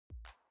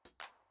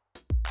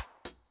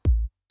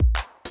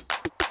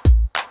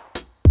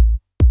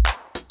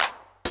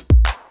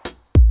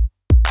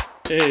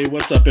Hey,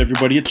 what's up,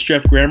 everybody? It's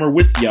Jeff Grammer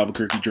with the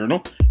Albuquerque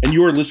Journal, and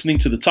you are listening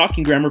to the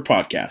Talking Grammer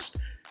podcast.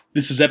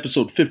 This is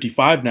episode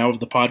 55 now of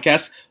the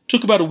podcast.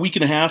 Took about a week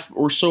and a half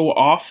or so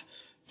off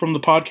from the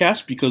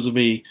podcast because of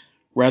a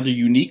rather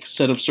unique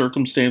set of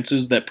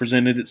circumstances that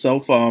presented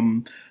itself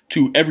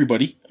to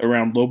everybody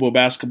around Lobo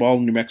basketball,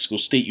 New Mexico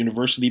State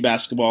University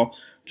basketball,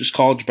 just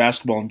college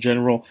basketball in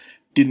general.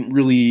 Didn't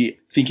really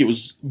think it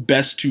was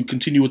best to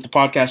continue with the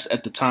podcast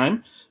at the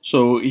time.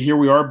 So here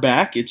we are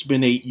back. It's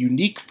been a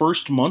unique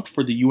first month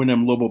for the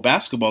UNM Lobo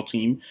basketball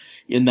team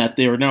in that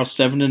they are now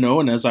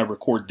 7-0, and as I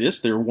record this,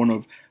 they're one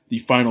of the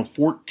final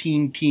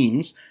 14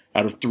 teams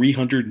out of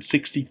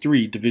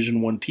 363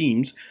 Division I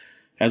teams.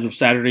 As of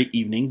Saturday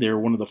evening, they're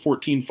one of the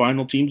 14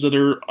 final teams that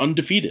are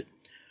undefeated.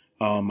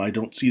 I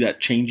don't see that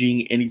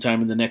changing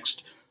anytime in the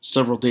next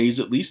several days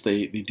at least.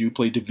 They do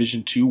play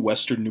Division II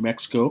Western New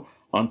Mexico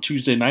on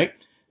Tuesday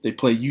night. They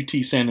play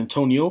UT San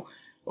Antonio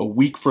a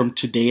week from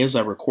today as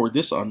I record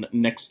this on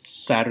next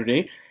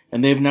Saturday.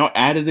 And they've now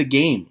added a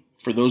game.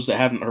 For those that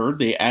haven't heard,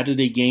 they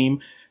added a game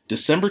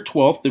December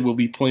 12th. They will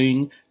be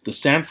playing the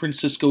San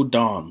Francisco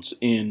Dons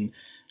in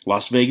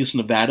Las Vegas,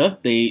 Nevada.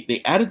 They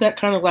added that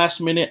kind of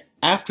last minute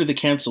after the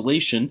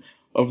cancellation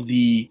of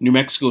the New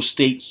Mexico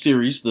State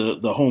series,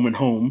 the home and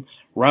home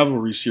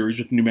rivalry series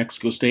with New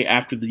Mexico State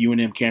after the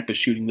UNM campus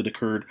shooting that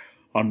occurred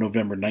on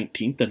November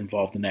 19th that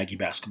involved an Aggie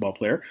basketball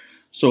player.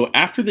 So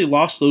after they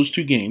lost those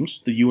two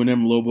games, the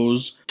UNM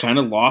Lobos kind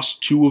of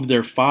lost 2 of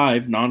their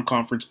 5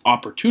 non-conference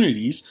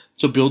opportunities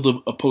to build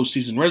a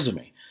postseason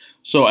resume.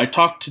 So I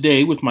talked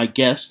today with my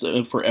guest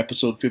for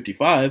episode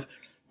 55,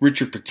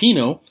 Richard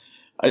Pitino.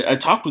 I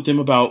talked with him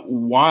about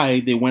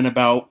why they went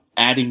about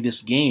adding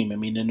this game. I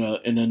mean,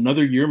 in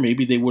another year,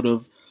 maybe they would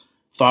have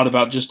thought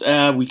about just,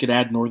 we could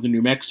add Northern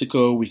New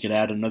Mexico, we could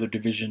add another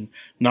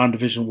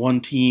non-Division I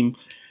team.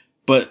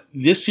 But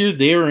this year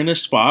they are in a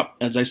spot,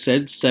 as I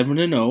said,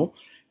 7-0,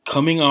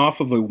 coming off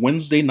of a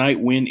Wednesday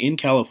night win in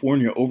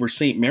California over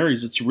St.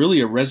 Mary's. It's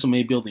really a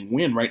resume-building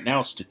win right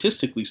now,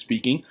 statistically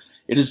speaking.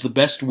 It is the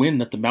best win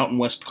that the Mountain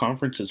West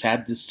Conference has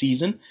had this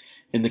season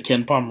in the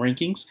KenPom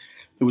rankings.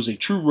 It was a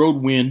true road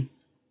win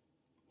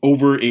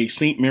over a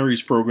St.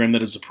 Mary's program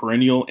that is a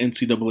perennial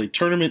NCAA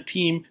tournament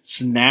team,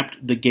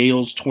 snapped the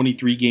Gales'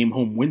 23-game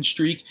home win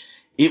streak.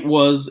 It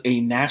was a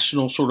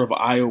national sort of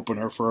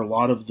eye-opener for a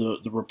lot of the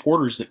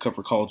reporters that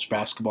cover college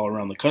basketball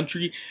around the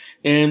country,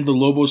 and the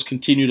Lobos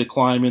continue to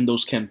climb in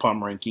those KenPom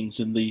rankings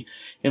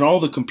and all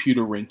the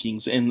computer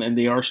rankings, and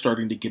they are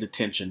starting to get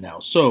attention now.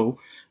 So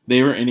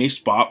they are in a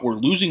spot where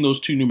losing those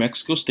 2 New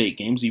Mexico State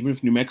games, even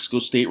if New Mexico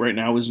State right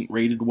now isn't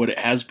rated what it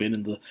has been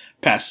in the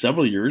past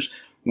several years,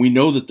 we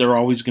know that they're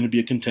always going to be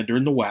a contender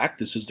in the WAC.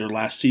 This is their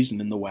last season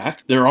in the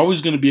WAC. They're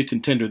always going to be a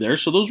contender there.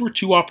 So those were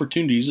 2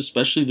 opportunities,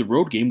 especially the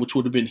road game, which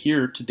would have been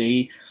here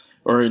today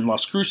or in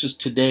Las Cruces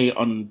today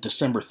on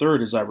December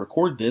 3rd as I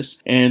record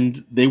this,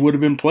 and they would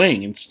have been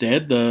playing.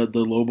 Instead, the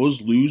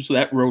Lobos lose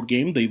that road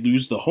game. They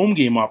lose the home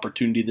game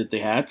opportunity that they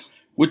had,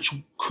 which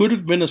could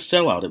have been a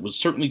sellout. It was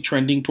certainly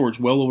trending towards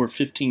well over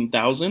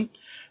 15,000.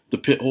 The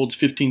pit holds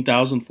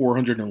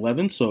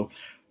 15,411, so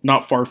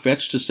not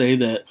far-fetched to say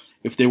that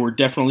if they were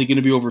definitely going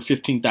to be over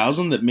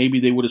 15,000, that maybe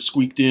they would have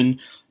squeaked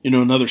in,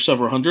 another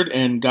several hundred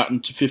and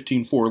gotten to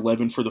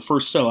 15,411 for the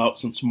first sellout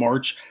since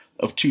March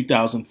of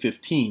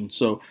 2015.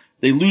 So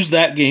they lose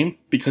that game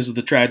because of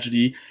the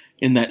tragedy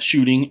in that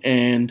shooting,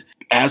 and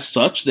as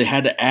such, they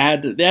had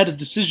a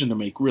decision to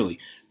make, really.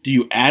 Do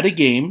you add a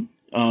game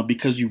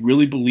because you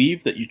really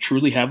believe that you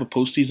truly have a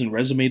postseason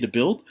resume to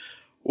build,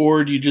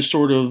 or do you just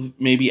sort of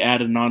maybe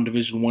add a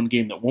non-Division I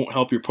game that won't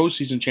help your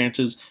postseason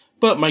chances,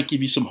 but might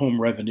give you some home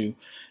revenue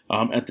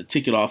at the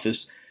ticket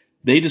office?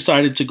 They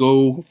decided to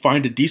go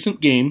find a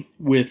decent game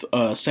with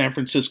San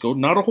Francisco.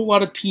 Not a whole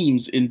lot of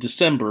teams in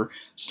December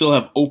still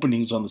have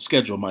openings on the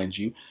schedule, mind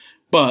you.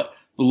 But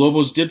the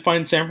Lobos did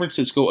find San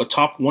Francisco, a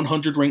top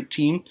 100 ranked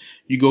team.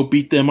 You go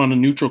beat them on a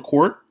neutral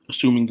court,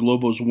 assuming the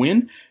Lobos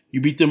win.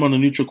 You beat them on a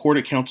neutral court,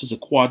 it counts as a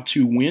quad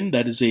 2 win.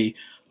 That is a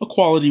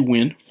quality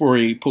win for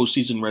a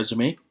postseason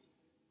resume.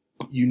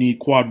 You need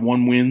quad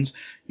 1 wins.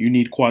 You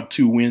need quad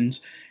 2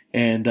 wins.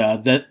 And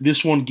that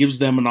this one gives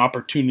them an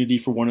opportunity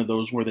for one of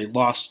those where they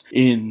lost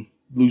in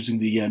losing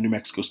the New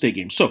Mexico State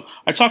game. So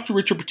I talked to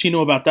Richard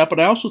Pitino about that, but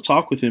I also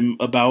talked with him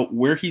about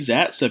where he's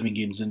at 7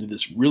 games into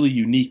this really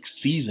unique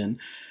season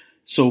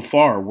so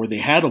far, where they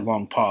had a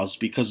long pause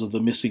because of the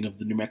missing of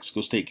the New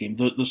Mexico State game,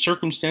 the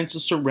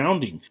circumstances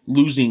surrounding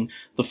losing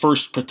the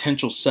first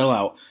potential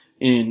sellout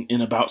in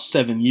about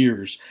 7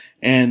 years.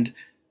 And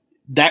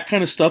that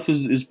kind of stuff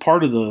is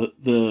part of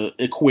the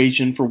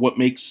equation for what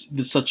makes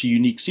this such a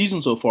unique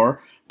season so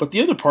far. But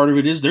the other part of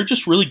it is they're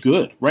just really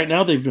good. Right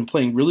now they've been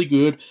playing really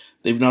good.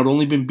 They've not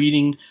only been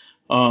beating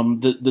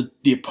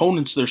the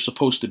opponents they're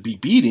supposed to be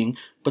beating,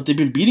 but they've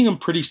been beating them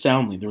pretty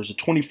soundly. There was a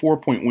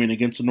 24-point win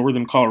against a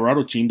Northern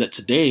Colorado team that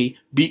today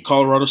beat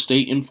Colorado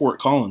State in Fort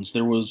Collins.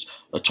 There was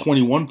a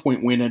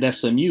 21-point win at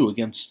SMU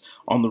against,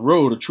 on the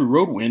road, a true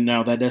road win.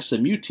 Now that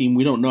SMU team,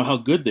 we don't know how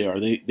good they are.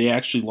 They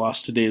actually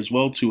lost today as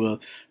well to a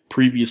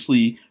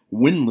previously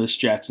winless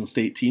Jackson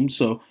State team.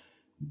 So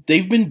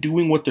they've been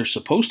doing what they're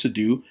supposed to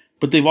do,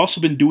 but they've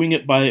also been doing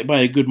it by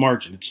a good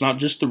margin. It's not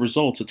just the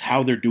results, it's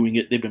how they're doing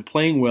it. They've been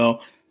playing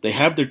well. They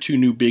have their two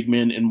new big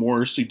men in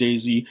Morris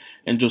Udeze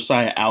and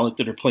Josiah Allick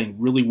that are playing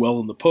really well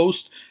in the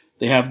post.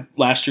 They have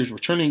last year's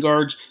returning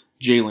guards,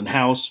 Jalen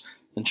House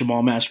and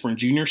Jamal Mashburn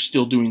Jr.,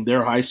 still doing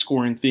their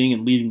high-scoring thing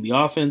and leading the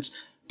offense.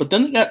 But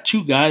then they got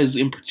two guys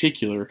in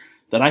particular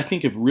that I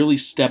think have really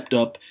stepped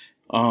up.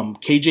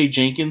 KJ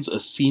Jenkins,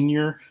 a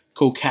senior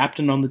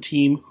co-captain on the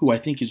team, who I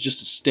think is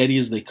just as steady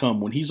as they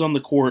come. When he's on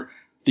the court,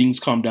 things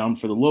calm down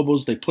for the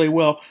Lobos. They play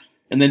well.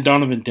 And then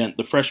Donovan Dent,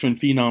 the freshman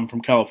phenom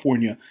from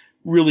California,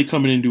 really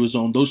coming into his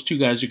own. Those two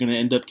guys are going to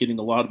end up getting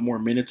a lot more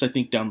minutes, I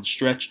think, down the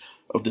stretch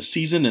of the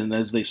season and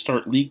as they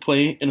start league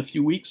play in a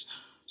few weeks.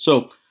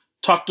 So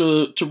talk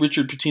to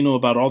Richard Pitino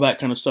about all that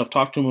kind of stuff.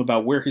 Talk to him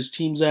about where his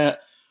team's at,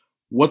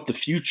 what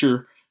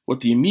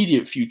the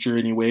immediate future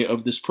anyway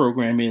of this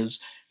program is,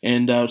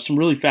 and some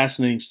really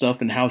fascinating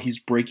stuff and how he's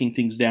breaking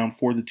things down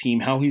for the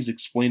team, how he's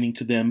explaining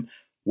to them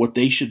what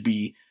they should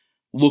be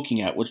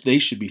looking at, what they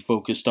should be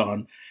focused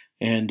on.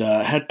 And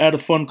had a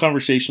fun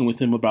conversation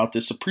with him about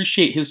this.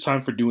 Appreciate his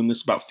time for doing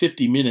this, about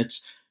 50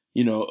 minutes,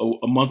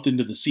 a month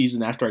into the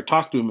season after I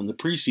talked to him in the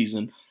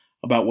preseason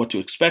about what to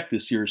expect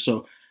this year.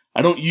 So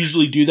I don't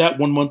usually do that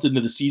 1 month into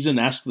the season,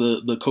 ask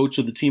the coach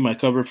of the team I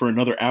cover for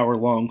another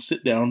hour-long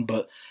sit-down,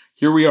 but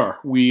here we are.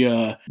 We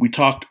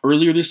talked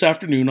earlier this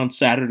afternoon on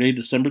Saturday,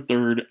 December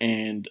 3rd,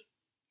 and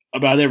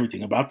about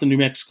everything, about the New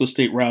Mexico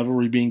State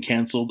rivalry being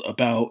canceled,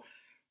 about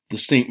the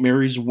St.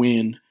 Mary's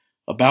win,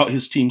 about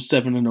his team's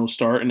 7-0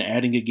 start and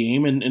adding a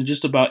game, and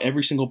just about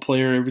every single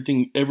player,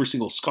 every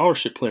single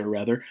scholarship player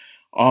rather,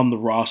 on the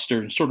roster,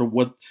 and sort of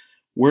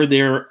where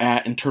they're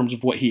at in terms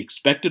of what he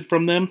expected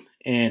from them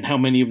and how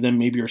many of them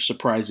maybe are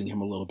surprising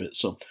him a little bit.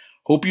 So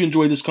hope you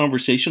enjoy this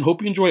conversation.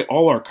 Hope you enjoy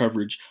all our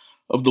coverage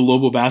of the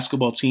Lobo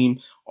basketball team,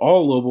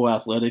 all Lobo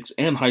athletics,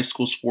 and high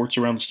school sports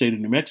around the state of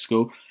New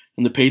Mexico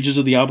in the pages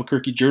of the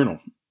Albuquerque Journal.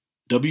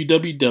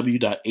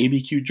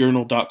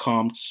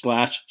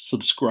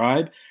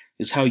 www.abqjournal.com/subscribe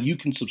is how you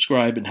can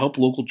subscribe and help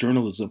local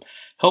journalism,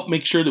 help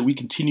make sure that we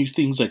continue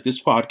things like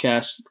this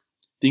podcast,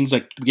 things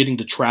like getting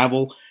to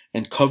travel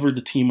and cover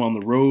the team on the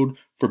road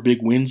for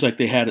big wins like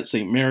they had at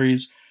St.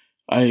 Mary's.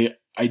 I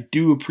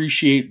do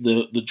appreciate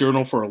the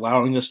Journal for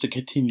allowing us to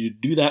continue to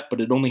do that,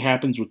 but it only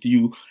happens with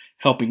you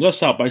helping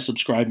us out by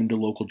subscribing to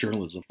local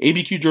journalism.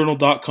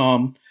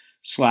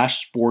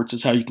 abqjournal.com/sports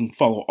is how you can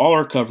follow all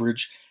our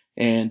coverage.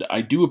 And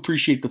I do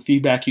appreciate the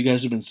feedback you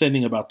guys have been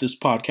sending about this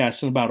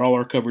podcast and about all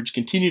our coverage.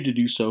 Continue to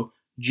do so.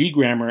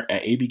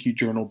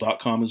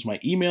 ggrammer@abqjournal.com is my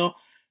email,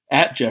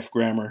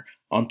 @JeffGrammer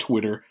on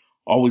Twitter.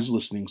 Always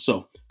listening.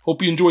 So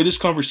hope you enjoy this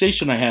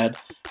conversation I had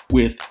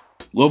with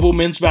Lobo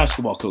men's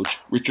basketball coach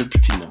Richard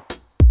Pitino.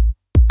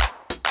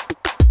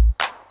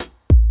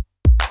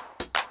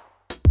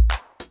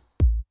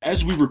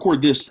 As we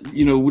record this,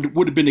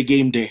 would have been a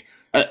game day.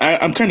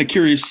 I'm kind of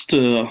curious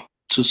to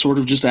sort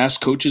of just ask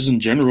coaches in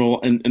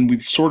general, and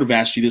we've sort of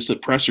asked you this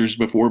at pressers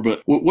before,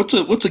 but what's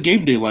a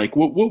game day like?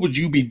 What would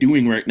you be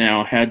doing right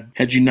now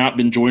had you not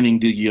been joining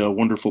the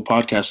wonderful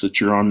podcast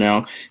that you're on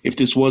now? If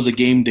this was a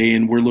game day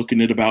and we're looking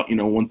at about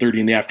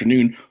 1:30 in the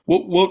afternoon,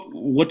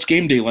 what's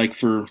game day like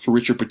for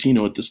Richard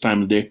Pitino at this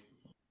time of day?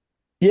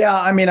 Yeah,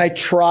 I mean, I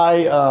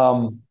try.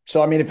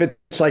 If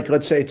it's like,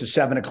 let's say it's a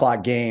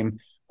 7:00 game,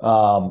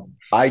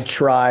 I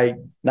try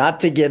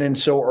not to get in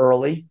so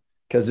early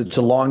because it's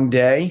a long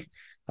day.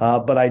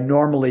 But I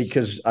normally,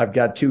 because I've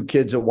got two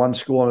kids at one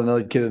school and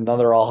another kid at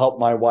another, I'll help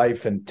my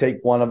wife and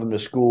take one of them to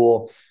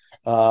school.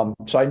 So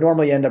I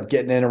normally end up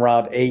getting in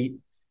around 8,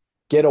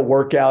 get a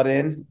workout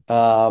in.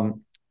 The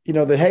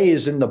hay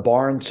is in the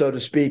barn, so to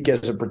speak,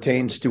 as it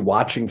pertains to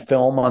watching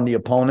film on the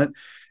opponent.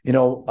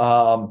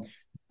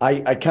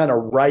 I kind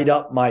of write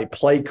up my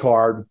play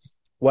card,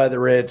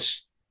 whether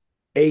it's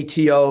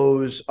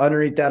ATOs,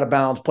 underneath out of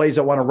bounds, plays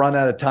I want to run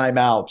out of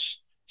timeouts.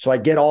 So I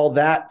get all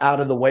that out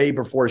of the way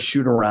before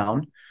shoot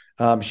around.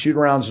 Shoot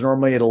arounds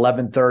normally at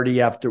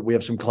 11:30 after we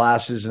have some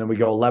classes, and then we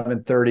go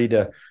 11:30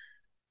 to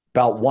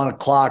about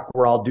 1:00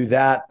 where I'll do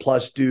that,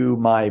 plus do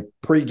my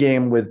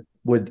pregame with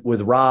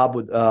Rob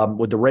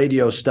with the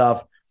radio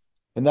stuff.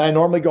 And then I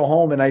normally go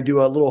home and I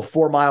do a little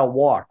 4-mile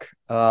walk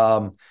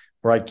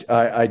where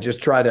I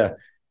just try to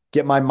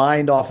get my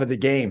mind off of the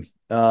game.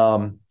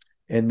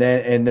 And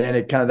then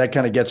it kind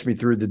of gets me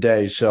through the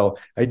day. So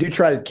I do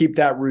try to keep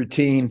that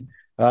routine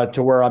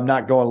to where I'm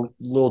not going a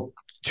little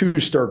too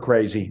stir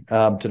crazy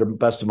to the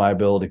best of my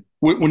ability.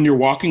 When you're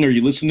walking, are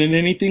you listening to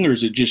anything, or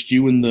is it just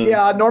you and the?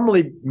 Yeah,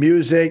 normally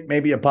music,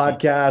 maybe a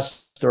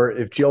podcast, or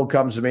if Jill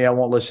comes to me, I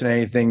won't listen to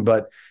anything.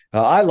 But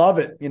I love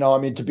it.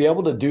 To be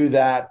able to do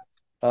that,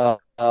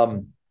 to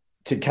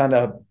kind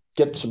of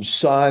get some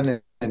sun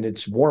and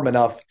it's warm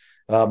enough.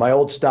 My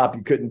old stop,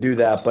 you couldn't do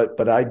that,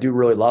 but I do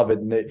really love it,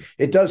 and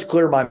it does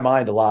clear my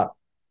mind a lot.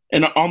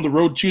 And on the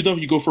road too, though,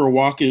 you go for a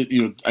walk.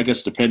 I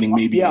guess depending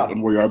maybe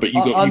on where you are, but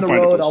you go on the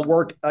road. I'll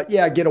work.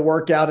 Get a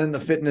workout in the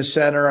fitness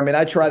center. I mean,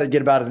 I try to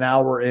get about an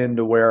hour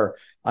into where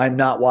I'm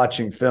not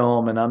watching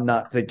film and I'm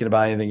not thinking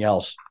about anything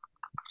else.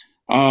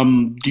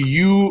 Do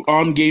you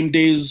on game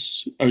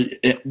days?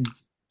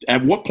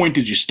 At what point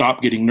did you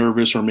stop getting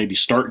nervous, or maybe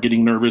start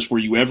getting nervous? Were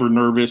you ever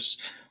nervous?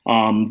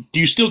 Do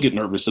you still get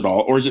nervous at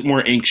all, or is it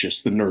more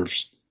anxious than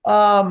nerves?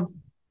 Um,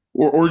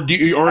 Or do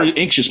you, or I,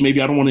 anxious?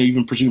 Maybe I don't want to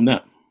even presume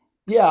that.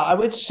 yeah, I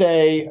would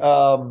say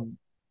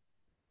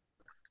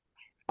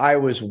I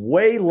was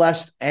way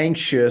less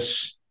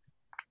anxious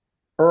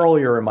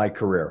earlier in my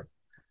career.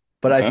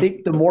 But I Okay.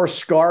 think the more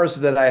scars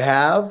that I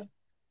have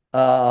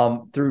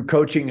through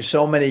coaching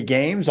so many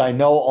games, I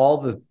know all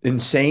the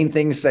insane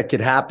things that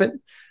could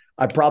happen.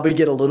 I probably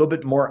get a little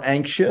bit more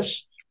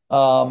anxious.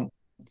 Um,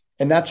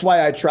 and that's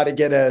why I try to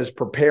get as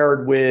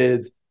prepared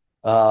with,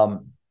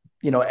 um,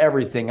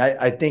 everything.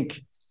 I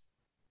think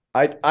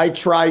I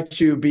try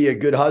to be a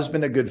good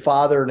husband, a good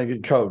father, and a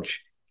good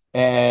coach.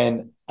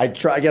 And I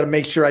got to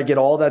make sure I get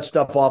all that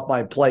stuff off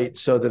my plate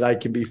so that I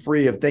can be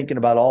free of thinking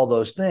about all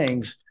those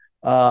things.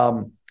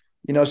 Um,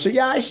 so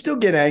yeah, I still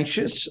get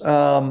anxious.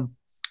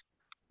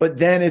 But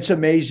then it's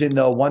amazing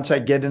though, once I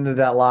get into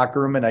that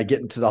locker room and I get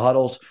into the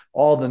huddles,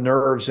 all the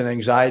nerves and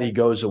anxiety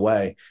goes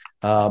away.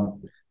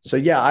 So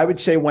yeah, I would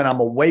say when I'm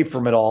away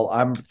from it all,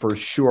 I'm for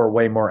sure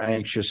way more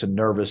anxious and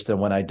nervous than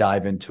when I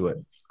dive into it.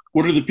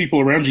 What are the people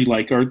around you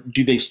like? Or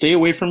do they stay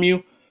away from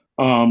you?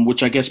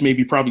 Which I guess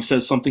maybe probably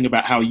says something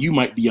about how you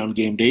might be on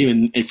game day.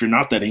 And if you're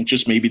not that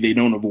anxious, maybe they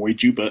don't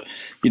avoid you. But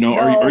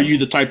are No, you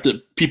the type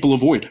that people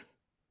avoid?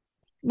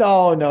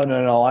 no, no,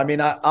 no, no. I mean,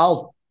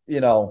 I'll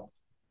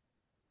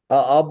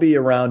be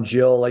around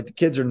Jill. Like the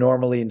kids are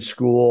normally in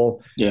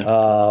school. Yeah.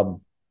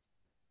 Um,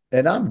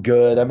 and I'm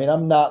good. I mean,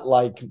 I'm not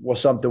like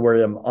something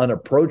where I'm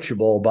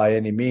unapproachable by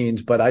any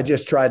means, but I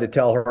just try to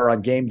tell her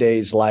on game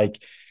days,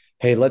 like,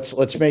 hey,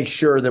 let's make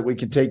sure that we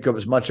can take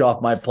as much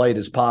off my plate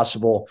as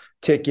possible,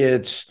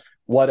 tickets,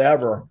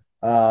 whatever,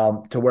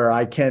 to where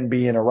I can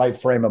be in a right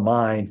frame of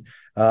mind.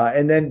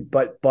 And then,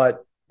 but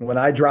when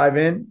I drive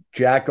in,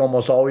 Jack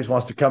almost always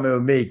wants to come in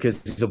with me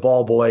because he's a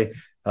ball boy.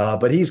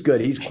 But he's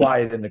good. He's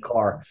quiet in the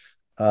car.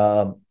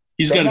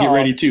 He's So got to get no,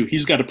 ready too.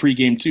 He's got a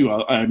pregame too,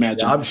 I yeah,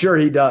 imagine. I'm sure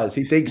he does.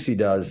 He thinks he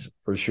does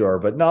for sure.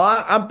 But no,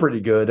 I'm pretty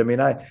good. I mean,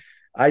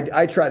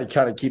 I try to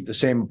kind of keep the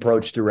same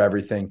approach through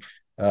everything,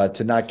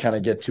 to not kind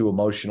of get too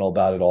emotional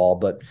about it all.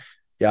 But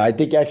yeah, I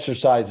think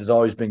exercise has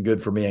always been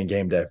good for me on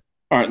game day.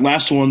 All right,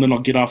 last one, then I'll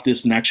get off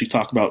this and actually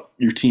talk about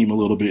your team a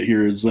little bit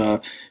here. Is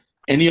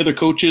any other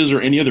coaches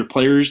or any other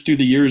players through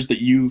the years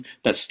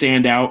that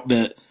stand out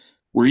that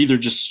were either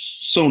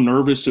just so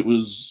nervous it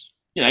was,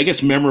 I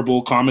guess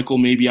memorable, comical,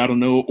 maybe, I don't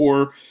know,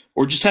 or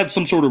just had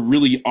some sort of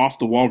really off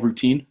the wall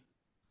routine?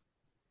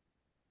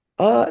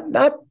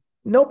 Not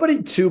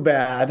nobody too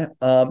bad.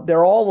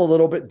 They're all a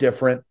little bit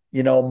different.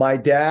 My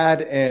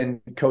dad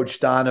and Coach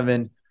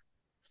Donovan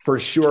for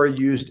sure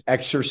used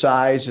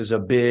exercise as a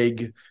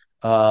big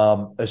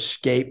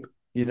escape.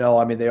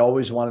 I mean, they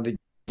always wanted to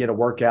get a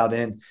workout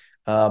in.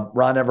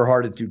 Ron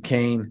Everhart at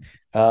Duquesne,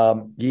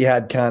 he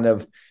had kind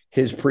of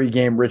his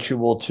pregame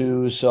ritual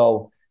too.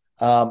 So,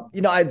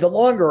 the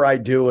longer I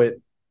do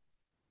it,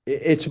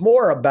 it's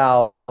more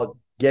about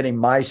getting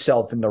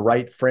myself in the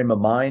right frame of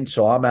mind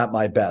so I'm at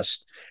my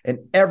best. And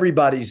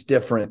everybody's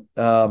different.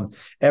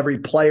 Every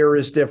player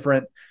is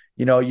different.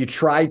 You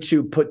try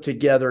to put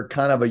together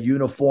kind of a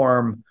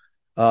uniform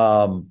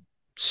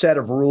set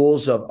of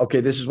rules of,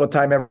 okay, this is what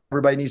time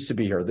everybody needs to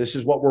be here. This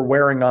is what we're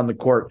wearing on the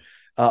court.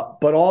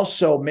 But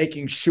also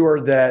making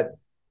sure that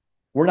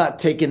we're not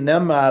taking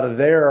them out of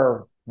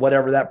their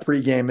whatever that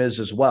pregame is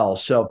as well.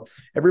 So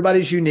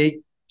everybody's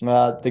unique.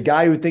 The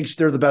guy who thinks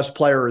they're the best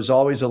player is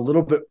always a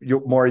little bit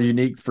more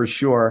unique for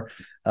sure.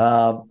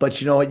 But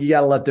you know what? You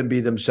got to let them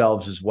be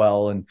themselves as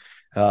well and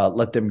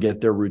let them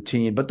get their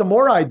routine. But the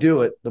more I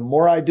do it,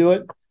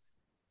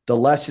 the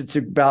less it's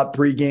about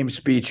pregame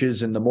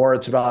speeches and the more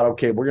it's about,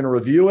 okay, we're going to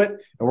review it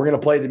and we're going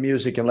to play the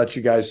music and let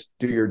you guys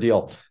do your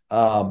deal.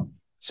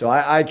 So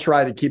I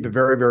try to keep it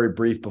very, very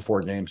brief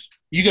before games.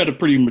 You got a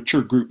pretty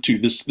mature group too.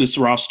 This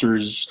roster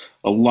is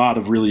a lot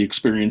of really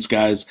experienced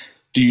guys.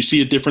 Do you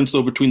see a difference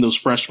though between those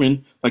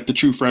freshmen, like the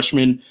true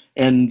freshmen,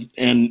 and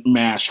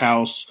Mash,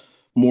 House,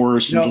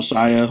 Morris, and No,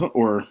 Josiah?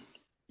 Or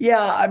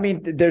yeah, I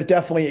mean, there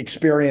definitely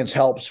experience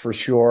helps for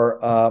sure.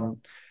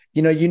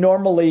 You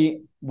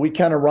normally we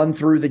kind of run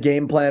through the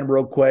game plan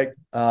real quick,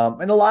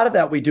 and a lot of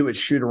that we do at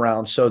shoot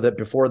around so that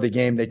before the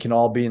game they can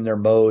all be in their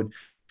mode.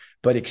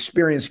 But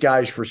experienced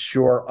guys for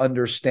sure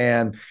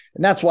understand,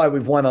 and that's why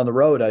we've won on the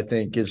road. I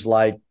think is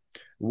like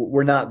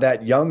we're not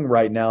that young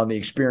right now, and the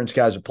experienced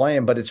guys are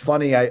playing. But it's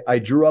funny, I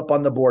drew up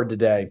on the board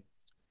today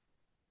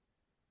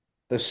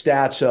the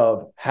stats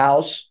of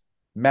House,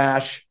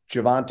 Mash,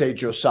 Javante,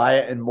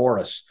 Josiah, and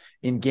Morris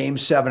in game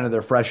 7 of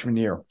their freshman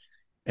year.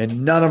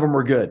 And none of them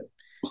were good.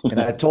 And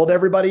I told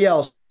everybody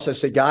else, I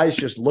said, guys,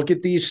 just look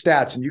at these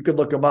stats and you could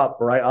look them up,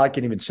 or I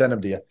can even send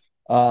them to you.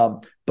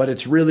 But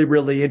it's really,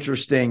 really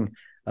interesting.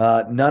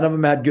 None of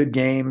them had good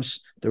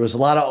games. There was a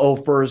lot of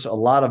offers, a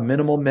lot of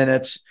minimal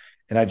minutes.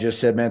 And I just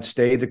said, man,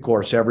 stay the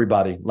course,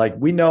 everybody. Like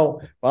we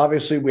know,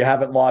 obviously we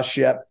haven't lost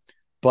yet,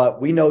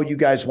 but we know you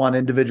guys want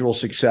individual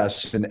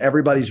success and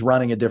everybody's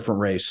running a different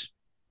race.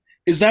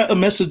 Is that a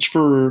message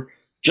for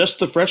just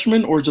the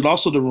freshmen, or is it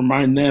also to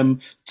remind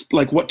them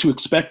like what to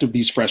expect of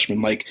these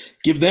freshmen? Like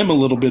give them a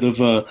little bit of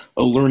a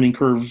learning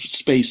curve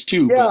space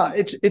too. Yeah,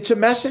 it's a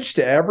message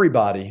to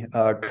everybody,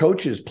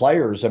 coaches,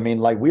 players. I mean,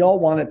 like we all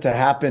want it to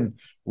happen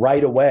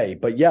right away.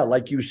 But yeah,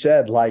 like you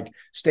said, like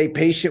stay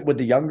patient with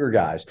the younger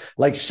guys.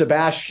 Like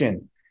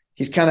Sebastian,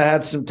 he's kind of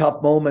had some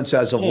tough moments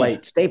as of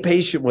late. Stay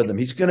patient with him.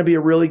 He's going to be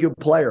a really good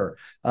player.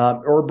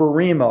 Or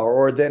Barima,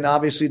 or then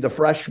obviously the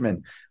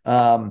freshman.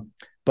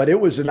 But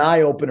it was an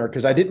eye opener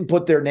because I didn't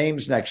put their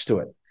names next to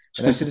it.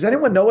 And I said, does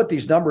anyone know what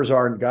these numbers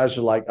are? And guys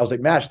are like, I was like,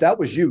 Mash, that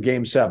was you,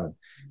 game 7.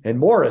 And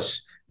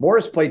Morris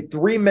played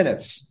 3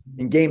 minutes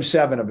in game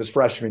 7 of his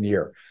freshman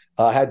year,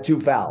 had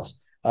 2 fouls.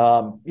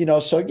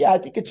 So yeah, I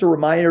think it's a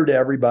reminder to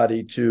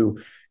everybody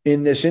to,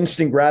 in this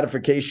instant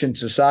gratification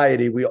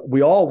society,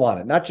 we all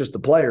want it, not just the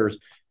players.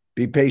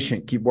 Be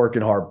patient, keep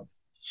working hard. All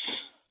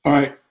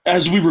right.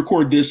 As we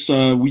record this,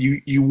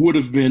 you would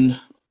have been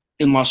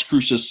in Las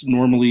Cruces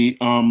normally.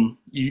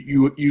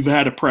 You've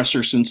had a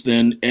presser since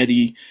then.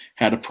 Eddie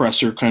had a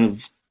presser kind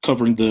of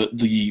covering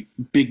the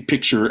big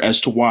picture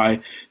as to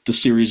why the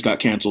series got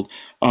canceled.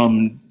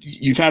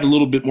 You've had a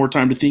little bit more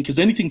time to think. Has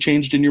anything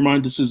changed in your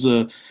mind? This is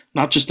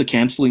not just the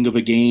canceling of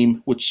a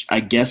game, which I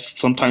guess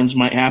sometimes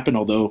might happen,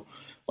 although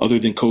other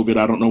than COVID,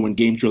 I don't know when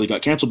games really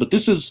got canceled. But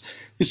this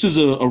is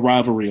a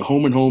rivalry, a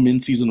home and home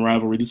in-season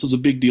rivalry. This is a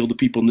big deal to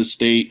people in this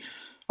state.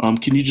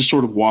 Can you just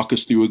sort of walk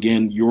us through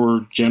again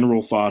your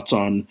general thoughts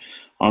on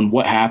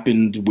what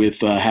happened with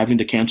having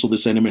to cancel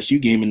this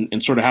NMSU game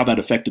and sort of how that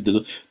affected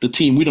the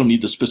team? We don't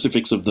need the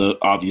specifics of the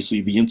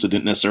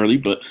incident necessarily,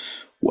 but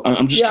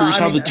I'm just curious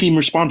how the team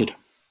responded.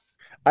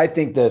 I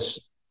think this,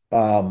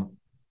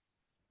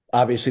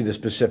 obviously the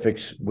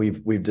specifics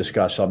we've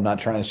discussed, so I'm not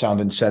trying to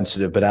sound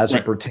insensitive, but as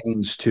it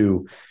pertains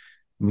to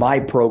my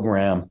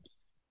program,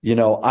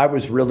 I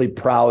was really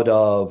proud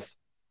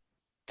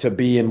to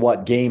be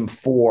in game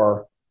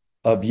 4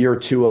 of year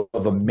 2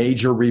 of a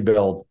major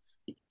rebuild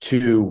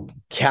to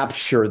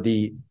capture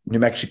the New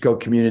Mexico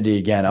community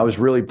again. I was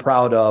really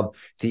proud of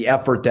the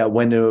effort that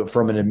went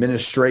from an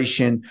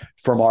administration,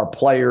 from our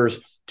players,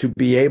 to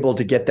be able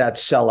to get that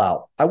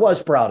sellout. I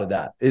was proud of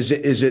that. Is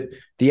it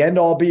the end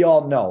all be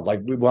all? No,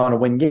 like we want to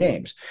win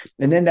games.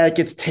 And then that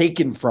gets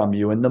taken from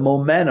you and the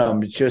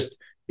momentum,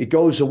 it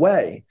goes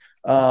away.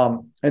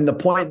 And the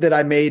point that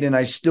I made, and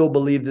I still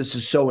believe this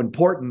is so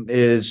important,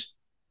 is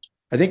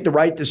I think the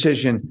right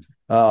decision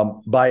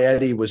by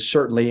Eddie was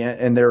certainly,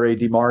 and their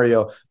AD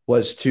Mario,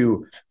 was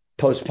to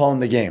postpone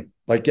the game.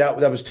 Like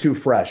that was too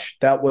fresh.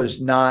 That was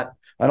not,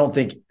 I don't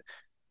think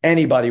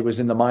anybody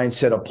was in the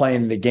mindset of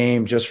playing the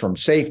game just from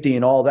safety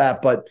and all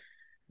that. But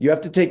you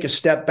have to take a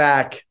step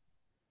back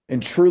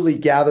and truly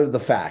gather the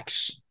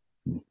facts.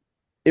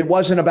 It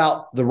wasn't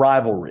about the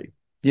rivalry.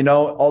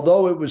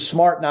 Although it was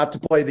smart not to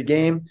play the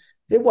game,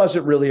 it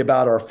wasn't really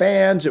about our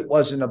fans. It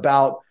wasn't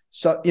about,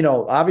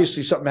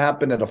 obviously something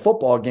happened at a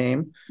football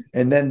game,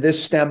 and then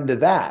this stemmed to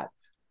that.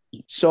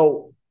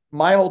 So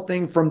my whole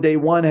thing from day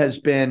one has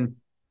been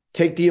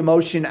take the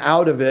emotion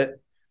out of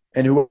it,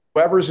 and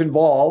whoever's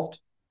involved,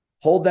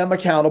 hold them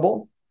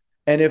accountable.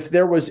 And if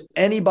there was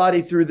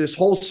anybody through this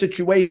whole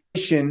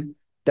situation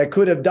that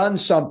could have done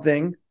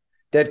something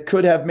that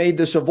could have made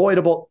this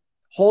avoidable,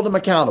 hold them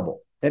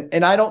accountable.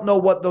 And I don't know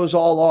what those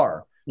all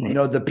are.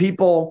 The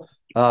people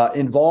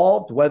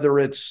involved, whether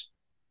it's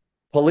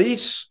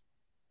police,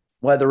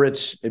 whether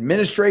it's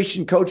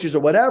administration, coaches, or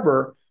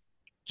whatever,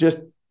 just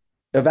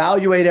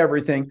evaluate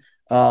everything,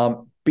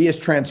 be as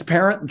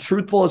transparent and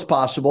truthful as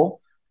possible,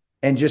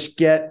 and just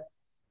get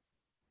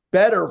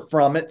better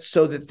from it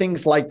so that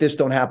things like this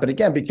don't happen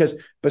again. Because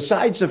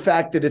besides the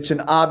fact that it's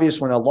an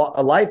obvious, when a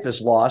life is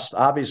lost,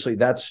 obviously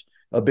that's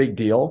a big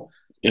deal.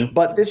 Yeah.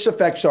 But this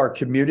affects our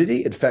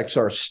community. It affects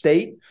our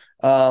state.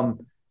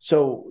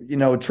 So,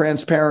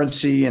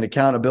 transparency and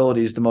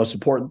accountability is the most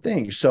important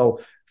thing.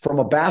 So from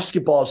a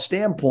basketball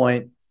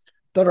standpoint, I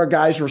thought our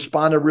guys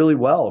responded really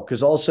well,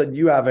 because all of a sudden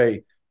you have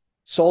a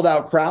sold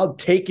out crowd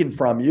taken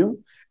from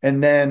you,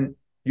 and then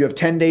you have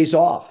 10 days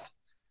off.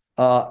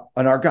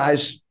 And our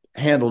guys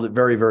handled it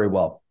very, very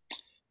well.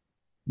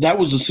 That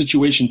was a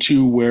situation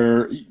too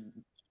where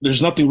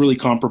there's nothing really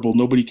comparable.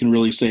 Nobody can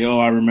really say, oh,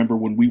 I remember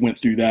when we went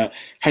through that.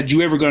 Had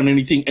you ever gotten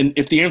anything? And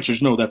if the answer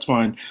is no, that's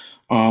fine.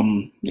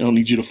 I don't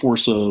need you to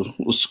force a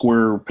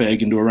square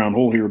peg into a round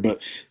hole here,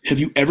 but have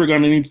you ever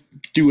gotten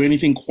through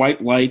anything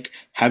quite like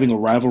having a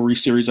rivalry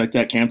series like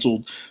that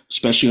canceled,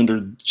 especially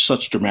under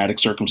such dramatic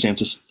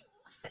circumstances?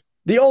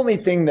 The only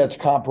thing that's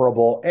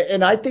comparable,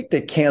 and I think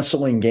that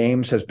canceling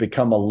games has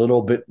become a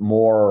little bit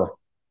more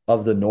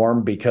of the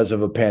norm because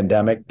of a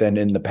pandemic than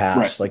in the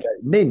past. Right. Like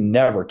they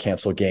never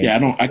cancel games.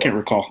 Yeah, I can't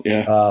recall.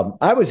 Yeah.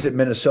 I was at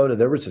Minnesota.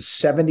 There was a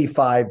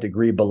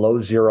 75-degree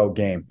below zero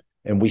game,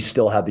 and we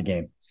still had the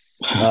game.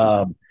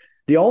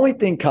 The only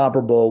thing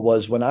comparable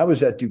was when I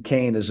was at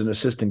Duquesne as an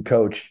assistant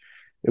coach.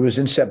 It was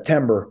in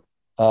September.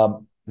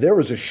 There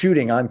was a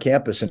shooting on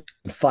campus, and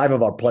 5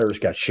 of our players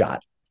got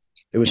shot.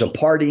 It was a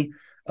party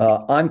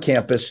on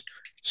campus.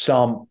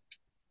 Some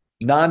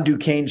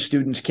non-Duquesne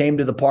students came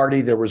to the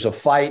party. There was a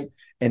fight,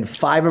 and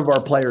 5 of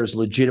our players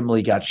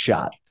legitimately got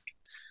shot.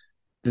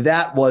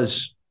 That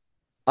was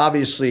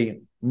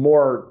obviously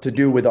more to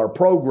do with our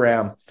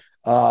program,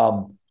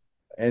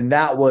 and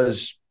that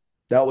was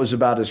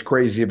about as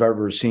crazy as I've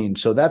ever seen.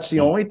 So that's the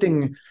only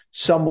thing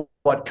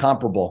somewhat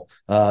comparable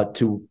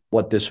to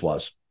what this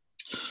was.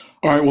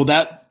 All right. Well,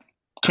 that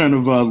kind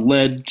of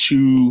led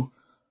to,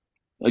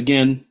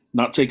 again,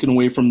 not taken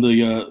away from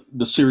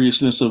the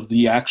seriousness of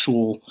the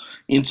actual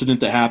incident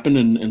that happened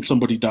and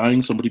somebody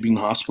dying, somebody being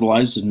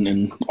hospitalized,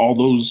 and all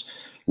those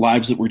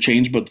lives that were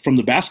changed. But from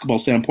the basketball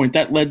standpoint,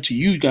 that led to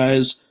you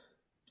guys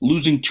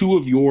losing 2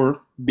 of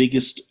your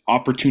biggest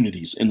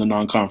opportunities in the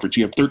non-conference.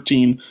 You have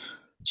 13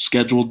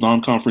 scheduled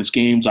non-conference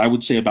games. I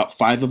would say about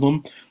 5 of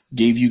them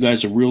gave you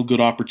guys a real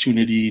good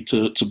opportunity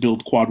to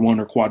build quad 1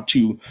 or quad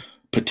 2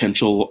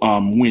 potential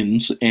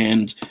wins.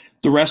 And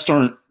the rest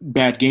aren't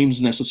bad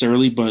games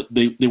necessarily, but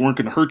they weren't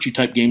going to hurt you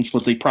type games,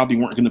 but they probably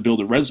weren't going to build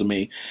a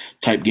resume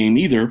type game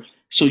either.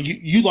 So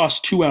you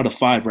lost 2 out of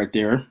 5 right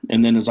there.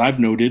 And then as I've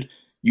noted,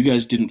 you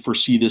guys didn't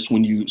foresee this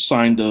when you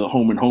signed the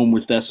home and home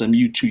with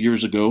SMU 2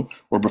 years ago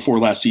or before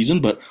last season,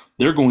 but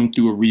they're going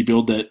through a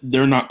rebuild that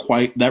they're not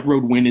quite, that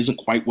road win isn't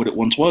quite what it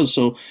once was.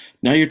 So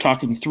now you're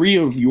talking 3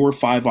 of your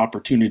 5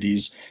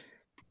 opportunities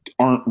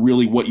aren't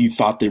really what you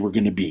thought they were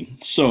going to be.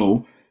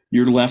 So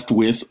you're left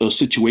with a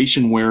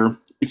situation where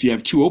if you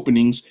have 2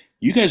 openings,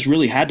 you guys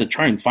really had to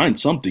try and find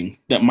something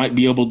that might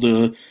be able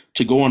to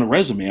go on a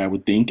resume, I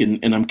would think.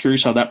 And I'm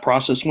curious how that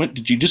process went.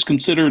 Did you just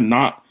consider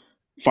not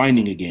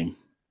finding a game?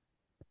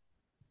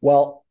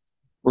 Well,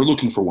 or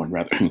looking for one,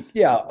 rather.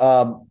 Yeah,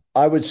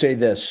 I would say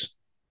this.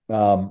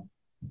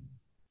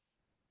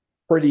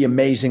 Pretty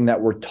amazing that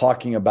we're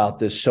talking about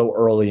this so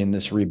early in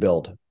this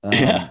rebuild.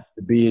 To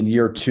be in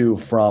year 2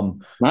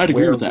 from I'd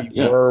agree where with that.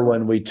 we were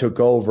when we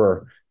took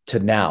over to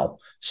now.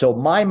 So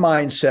my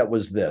mindset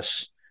was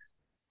this.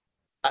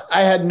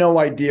 I had no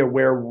idea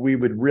where we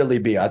would really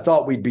be. I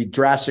thought we'd be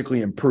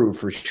drastically improved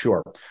for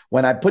sure.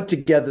 When I put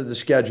together the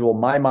schedule,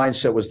 my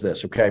mindset was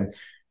this, okay,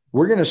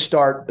 we're going to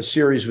start a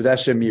series with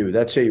SMU.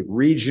 That's a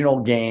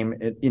regional game.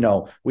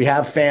 We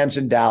have fans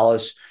in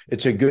Dallas.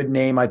 It's a good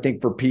name, I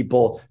think, for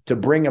people to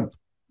bring a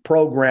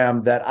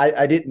program that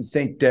I didn't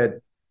think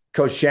that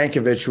Coach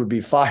Shankovich would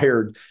be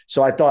fired.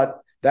 So I thought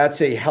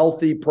that's a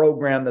healthy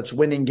program that's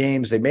winning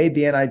games. They made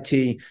the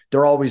NIT.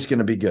 They're always going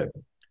to be good.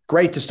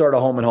 Great to start a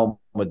home and home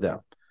with them.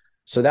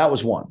 So that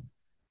was one.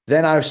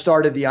 Then I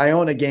started the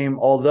Iona game,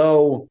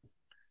 although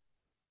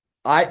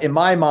in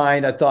my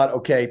mind, I thought,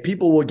 okay,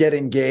 people will get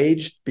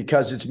engaged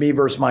because it's me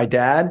versus my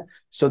dad.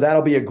 So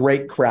that'll be a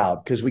great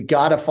crowd because we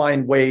got to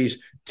find ways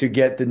to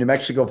get the New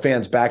Mexico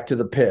fans back to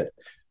the pit.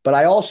 But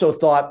I also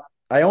thought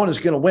Iona's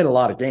going to win a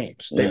lot of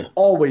games. They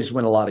always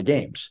win a lot of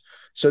games.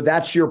 So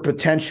that's your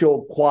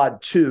potential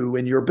quad 2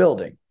 in your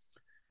building.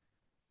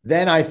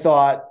 Then I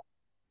thought,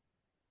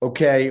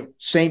 okay,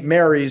 St.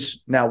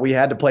 Mary's. Now we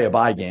had to play a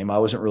bye game. I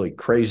wasn't really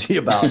crazy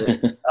about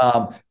it.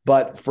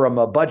 But from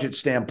a budget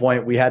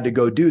standpoint, we had to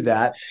go do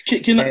that.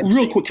 Can I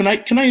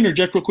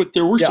interject real quick?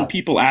 There were some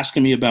people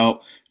asking me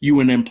about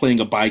UNM playing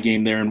a bye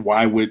game there, and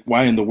why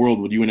in the world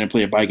would UNM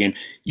play a bye game?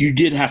 You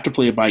did have to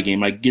play a bye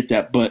game. I get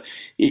that, but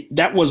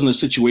that wasn't a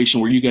situation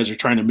where you guys are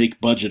trying to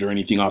make budget or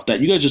anything off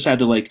that. You guys just had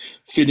to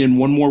fit in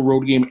one more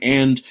road game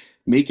and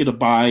make it a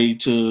bye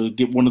to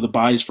get one of the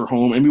buys for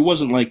home. I mean, it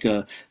wasn't like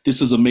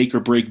this is a make or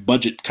break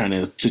budget kind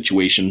of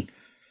situation.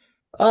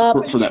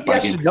 For that bye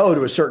game. No,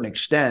 to a certain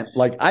extent.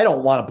 I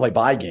don't want to play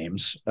bye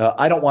games.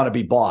 I don't want to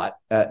be bought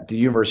at the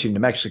University of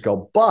New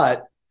Mexico.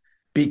 But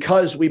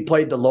because we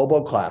played the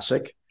Lobo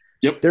Classic,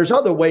 there's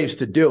other ways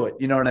to do it.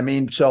 You know what I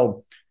mean?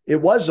 So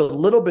it was a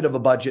little bit of a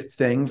budget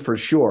thing for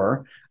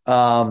sure.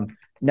 Now,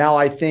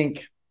 I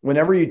think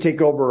whenever you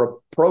take over a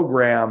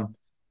program,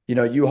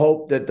 you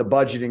hope that the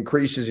budget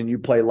increases and you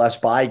play less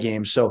bye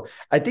games. So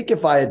I think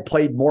if I had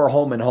played more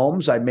home and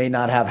homes, I may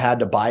not have had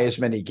to buy as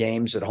many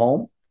games at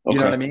home. You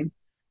know what I mean?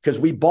 Because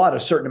we bought a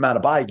certain amount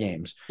of bye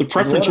games. The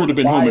preference would have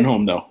been home and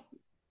home, though.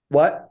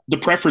 What? The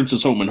preference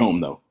is home and home,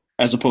 though,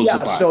 as opposed to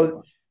bye.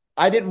 So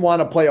I didn't want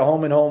to play a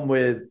home and home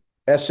with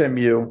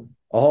SMU,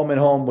 a home and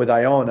home with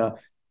Iona,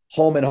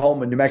 home and home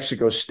with New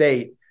Mexico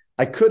State.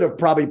 I could have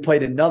probably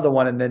played another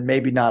one and then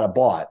maybe not a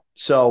bought.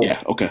 So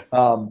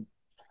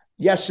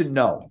yes and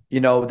no.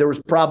 There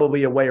was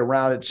probably a way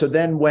around it. So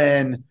then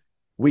when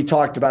we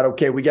talked about,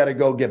 okay, we got to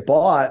go get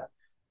bought,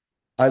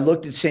 I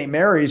looked at St.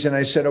 Mary's and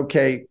I said,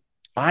 okay,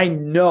 I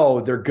know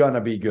they're going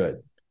to be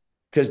good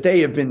because they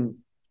have been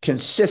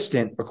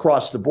consistent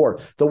across the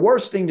board. The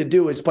worst thing to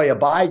do is play a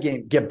bye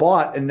game, get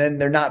bought, and then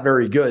they're not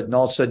very good. And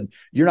all of a sudden,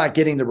 you're not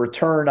getting the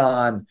return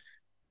on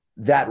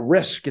that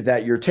risk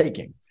that you're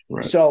taking.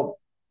 Right. So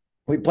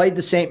we played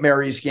the St.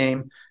 Mary's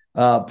game,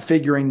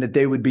 figuring that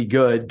they would be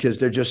good because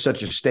they're just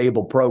such a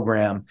stable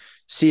program.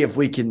 See if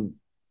we can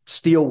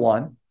steal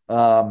one.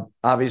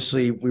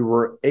 Obviously, we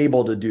were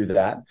able to do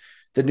that.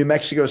 The New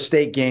Mexico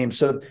State game.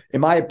 So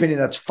in my opinion,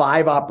 that's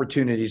 5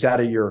 opportunities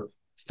out of your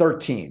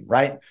 13,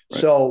 right?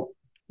 So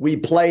we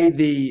play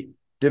the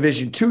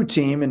Division II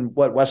team in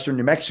Western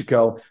New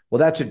Mexico, well,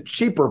 that's a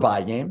cheaper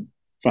buy game.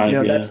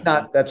 That's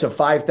a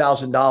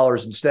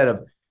 $5,000 instead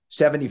of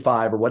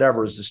 75 or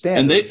whatever is the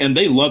standard. And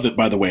they love it,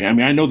 by the way. I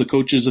mean, I know the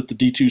coaches at the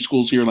D2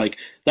 schools here, like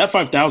that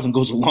 5,000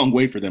 goes a long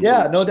way for them.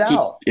 Yeah, no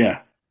doubt. Yeah.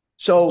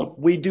 So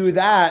we do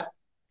that.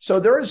 So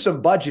there is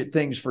some budget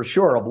things for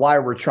sure of why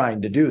we're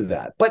trying to do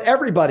that. But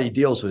everybody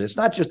deals with it. It's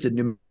not just in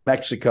New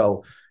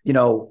Mexico,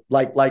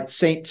 like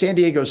San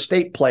Diego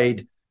State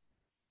played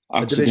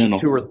Occidental.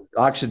 Division II or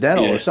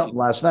Occidental or something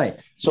last night.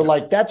 So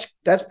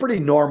that's pretty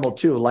normal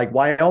too. Like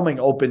Wyoming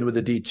opened with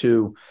a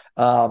D2.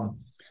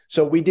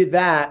 So we did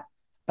that.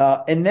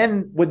 And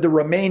then with the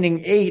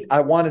remaining 8,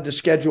 I wanted to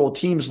schedule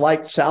teams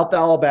like South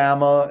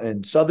Alabama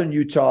and Southern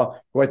Utah,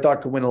 who I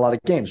thought could win a lot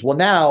of games. Well,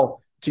 now,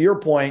 to your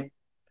point,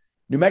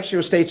 New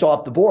Mexico State's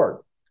off the board.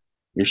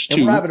 There's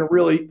 2.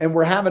 And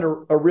we're having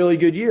a really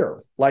good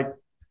year. Like,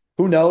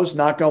 who knows,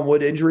 knock on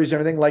wood, injuries and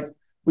everything. Like,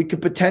 we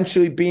could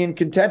potentially be in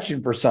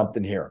contention for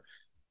something here.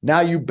 Now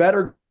you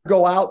better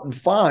go out and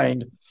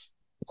find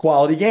a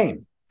quality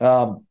game.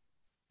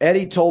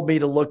 Eddie told me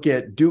to look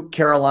at Duke,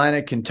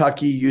 Carolina,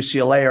 Kentucky,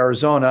 UCLA,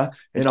 Arizona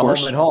in a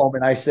home and home.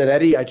 And I said,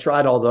 Eddie, I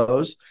tried all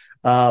those.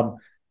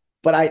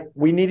 But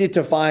we needed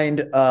to find,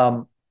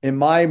 in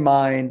my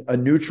mind, a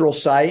neutral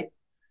site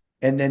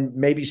and then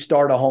maybe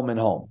start a home and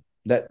home.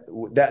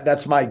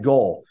 That's my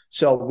goal.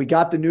 So we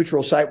got the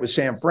neutral site with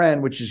San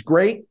Fran, which is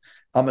great.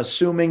 I'm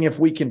assuming if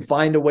we can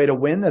find a way to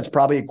win, that's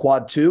probably a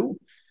quad 2.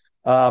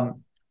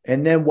 And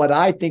then what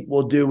I think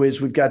we'll do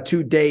is we've got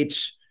 2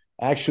 dates,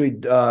 actually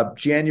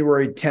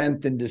January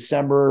 10th and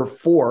December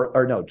 4th,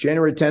 or no,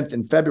 January 10th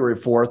and February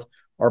 4th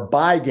are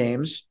bye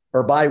games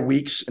or bye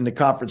weeks in the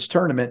conference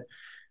tournament.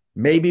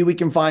 Maybe we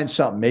can find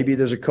something. Maybe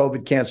there's a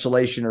COVID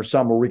cancellation or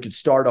something where we could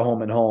start a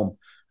home and home.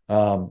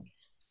 So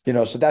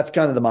that's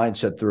kind of the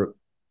mindset through it.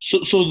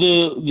 So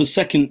the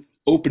second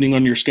opening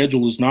on your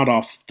schedule is not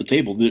off the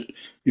table.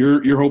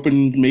 You're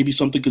hoping maybe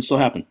something could still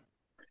happen.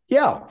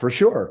 Yeah, for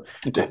sure.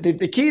 Okay.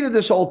 The key to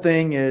this whole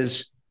thing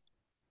is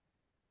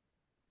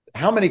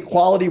how many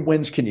quality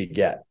wins can you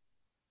get?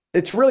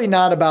 It's really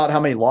not about how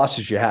many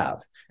losses you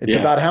have. It's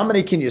about how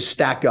many can you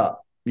stack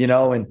up,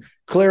 and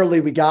clearly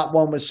we got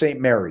one with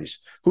St. Mary's.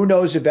 Who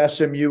knows if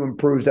SMU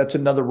improves? That's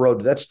another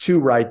road. That's 2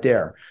 right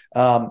there.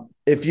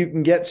 If you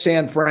can get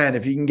San Fran,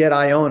 if you can get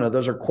Iona,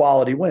 those are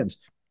quality wins.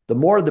 The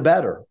more, the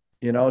better,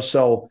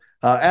 So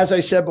as I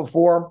said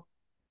before,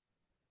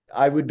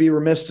 I would be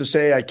remiss to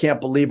say I can't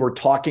believe we're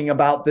talking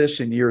about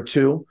this in year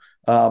 2.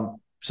 So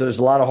there's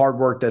a lot of hard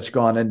work that's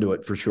gone into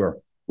it for sure.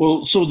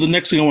 Well, so the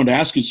next thing I wanted to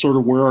ask is sort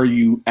of where are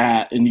you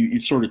at? And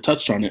you've sort of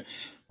touched on it.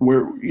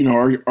 Where,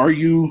 are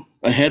you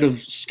ahead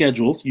of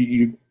schedule?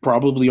 You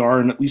probably are,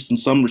 and at least in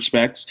some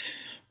respects.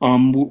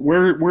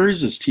 Where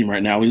is this team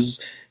right now?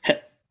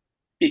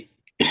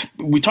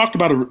 We talked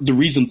about the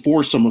reason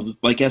for some of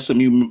like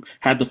SMU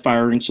had the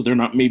firing, so they're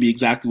not maybe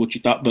exactly what you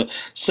thought. But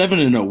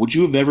 7-0, would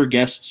you have ever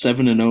guessed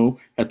 7-0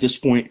 at this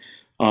point?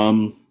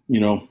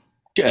 No.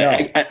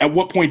 At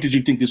what point did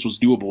you think this was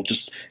doable?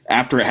 Just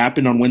after it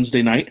happened on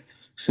Wednesday night?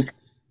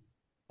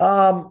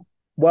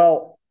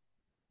 Well,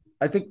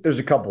 I think there's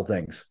a couple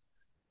things.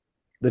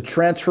 The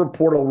transfer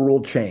portal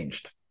rule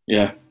changed.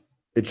 Yeah.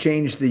 It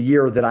changed the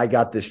year that I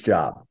got this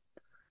job.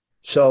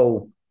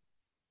 So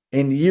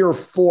in year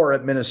 4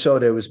 at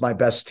Minnesota, it was my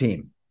best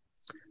team.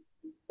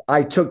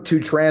 I took 2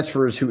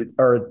 transfers who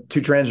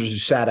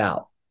sat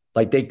out.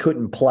 Like they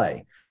couldn't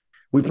play.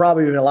 We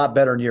probably been a lot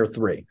better in year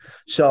 3.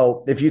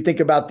 So if you think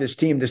about this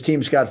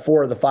team's got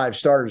 4 of the 5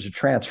 starters are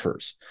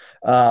transfers.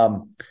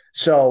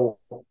 So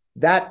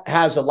that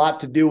has a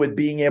lot to do with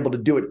being able to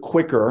do it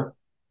quicker.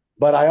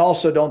 But I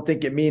also don't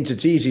think it means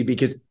it's easy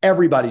because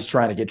everybody's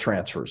trying to get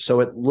transfers. So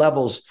it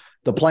levels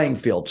the playing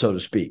field, so to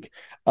speak.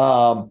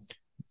 You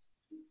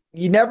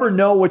never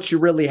know what you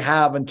really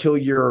have until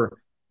you're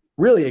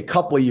really a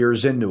couple of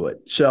years into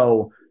it.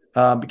 So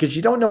because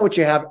you don't know what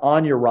you have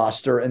on your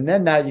roster. And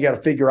then now you got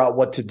to figure out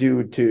what to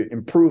do to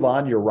improve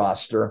on your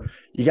roster.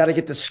 You got to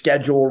get the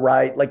schedule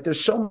right. Like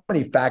there's so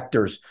many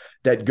factors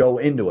that go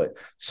into it.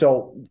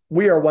 So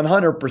we are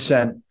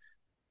 100%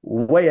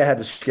 way ahead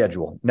of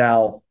schedule.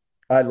 Now,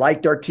 I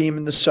liked our team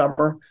in the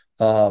summer.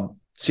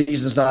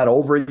 Season's not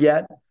over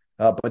yet,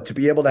 but to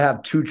be able to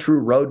have 2 true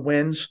road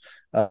wins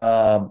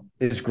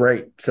is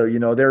great. So,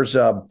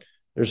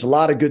 there's a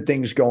lot of good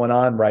things going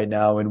on right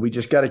now, and we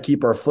just got to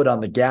keep our foot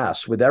on the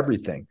gas with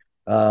everything.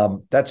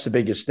 That's the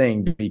biggest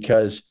thing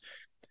because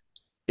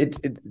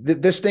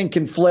this thing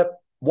can flip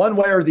one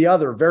way or the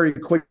other very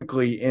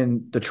quickly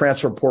in the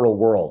transfer portal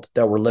world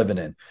that we're living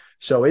in.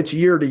 So it's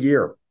year to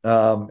year,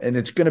 and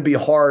it's going to be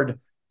hard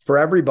for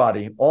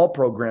everybody, all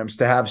programs,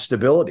 to have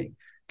stability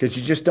because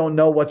you just don't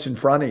know what's in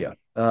front of you.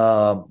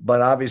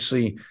 But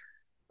obviously,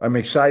 I'm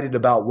excited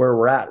about where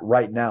we're at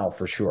right now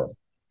for sure.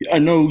 I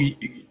know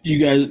you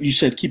guys, you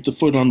said keep the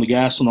foot on the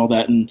gas and all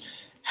that. And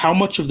how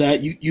much of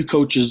that you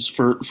coaches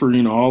for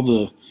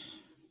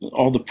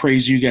all the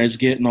praise you guys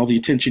get and all the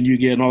attention you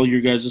get and all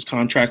your guys'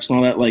 contracts and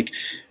all that, like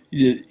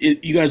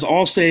You guys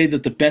all say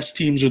that the best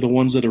teams are the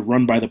ones that are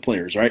run by the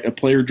players, right? A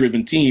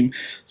player-driven team.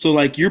 So,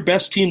 like, your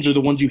best teams are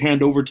the ones you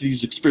hand over to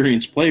these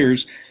experienced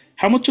players.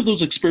 How much of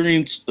those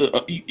experience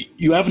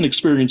you have an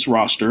experienced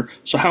roster?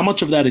 So, how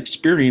much of that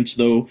experience,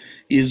 though,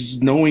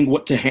 is knowing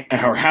what to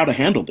or how to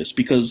handle this?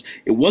 Because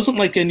it wasn't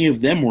like any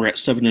of them were at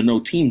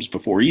 7-0 teams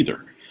before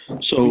either.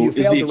 So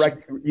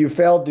you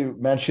failed to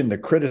mention the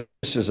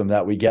criticism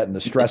that we get and the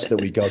stress that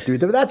we go through.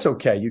 That's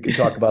okay. You can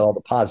talk about all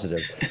the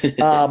positive.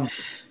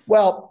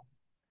 Well,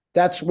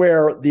 that's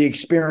where the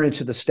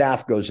experience of the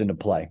staff goes into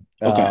play.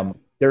 Okay.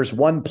 There's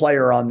one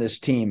player on this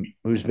team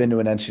who's been to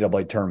an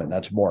NCAA tournament.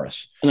 That's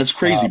Morris. And that's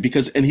crazy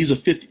and he's a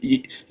fifth.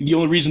 The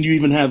only reason you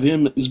even have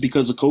him is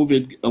because of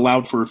COVID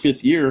allowed for a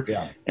fifth year.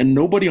 Yeah. And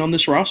nobody on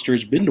this roster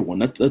has been to one.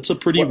 That's a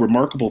pretty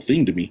remarkable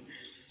thing to me.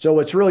 So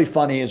what's really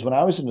funny is when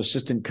I was an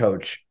assistant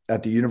coach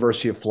at the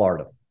University of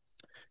Florida.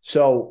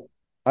 So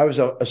I was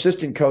an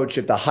assistant coach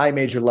at the high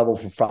major level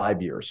for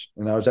 5 years.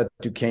 And I was at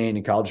Duquesne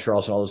and College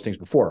Charleston, all those things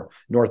before,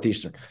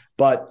 Northeastern.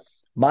 But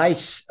my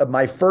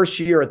first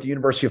year at the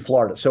University of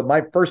Florida. So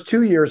my first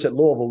 2 years at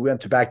Louisville, we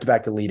went to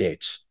back-to-back Elite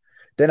Eights.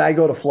 Then I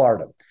go to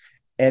Florida.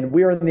 And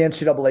we're in the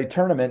NCAA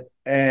tournament.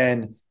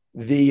 And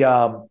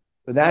the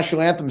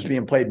national anthem is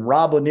being played. And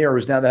Rob Lanier,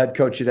 who's now the head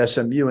coach at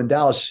SMU in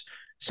Dallas,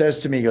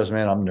 says to me, he goes,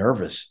 man, I'm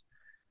nervous.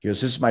 He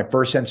goes, this is my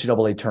first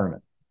NCAA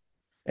tournament.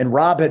 And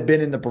Rob had been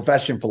in the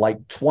profession for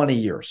like 20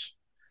 years.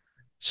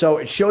 So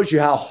it shows you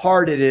how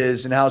hard it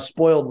is and how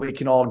spoiled we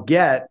can all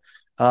get.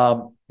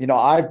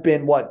 I've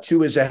been,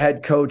 2 as a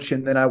head coach,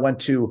 and then I went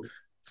to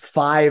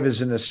 5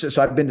 as an assistant.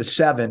 So I've been to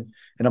 7,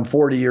 and I'm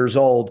 40 years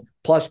old,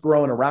 plus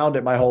growing around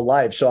it my whole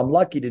life. So I'm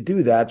lucky to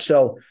do that.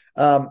 So,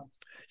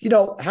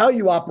 how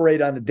you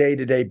operate on a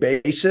day-to-day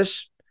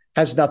basis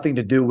has nothing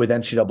to do with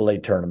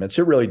NCAA tournaments.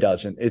 It really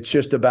doesn't. It's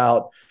just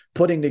about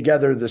putting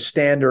together the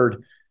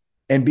standard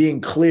and being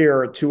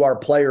clear to our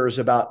players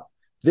about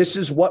this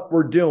is what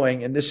we're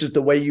doing and this is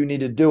the way you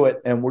need to do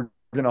it. And we're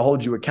going to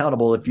hold you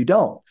accountable if you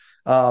don't.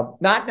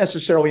 Not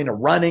necessarily in a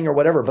running or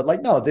whatever,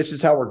 but no, this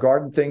is how we're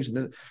guarding things.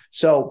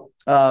 So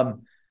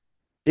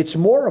it's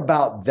more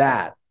about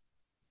that.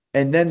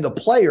 And then the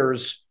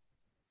players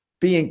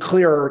being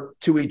clear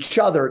to each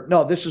other.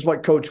 No, this is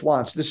what coach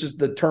wants. This is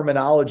the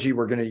terminology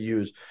we're going to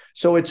use.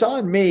 So it's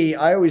on me.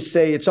 I always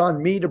say it's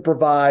on me to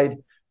provide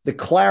the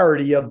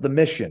clarity of the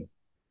mission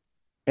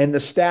and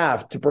the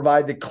staff to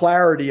provide the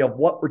clarity of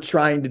what we're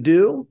trying to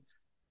do.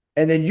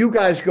 And then you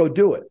guys go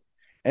do it.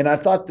 And I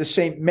thought the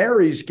St.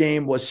 Mary's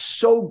game was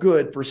so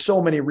good for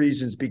so many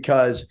reasons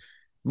because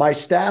my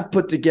staff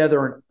put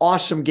together an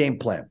awesome game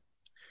plan.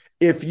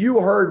 If you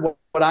heard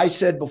what I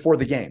said before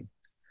the game,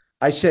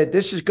 I said,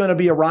 this is going to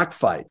be a rock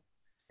fight.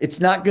 It's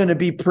not going to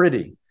be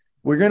pretty.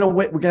 We're going to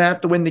win. We're going to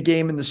have to win the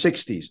game in the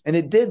 60s. And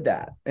it did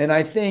that. And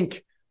I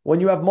think when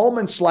you have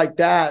moments like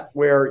that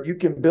where you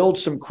can build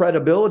some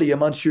credibility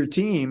amongst your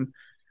team,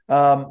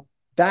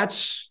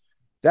 that's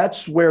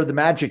where the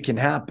magic can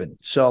happen.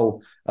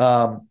 So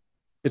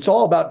it's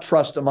all about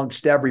trust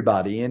amongst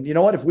everybody. And you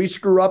know what? If we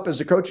screw up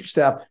as a coaching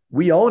staff,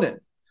 we own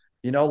it.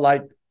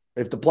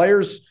 If the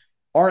players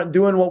aren't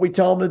doing what we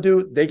tell them to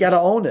do, they got to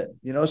own it.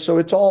 So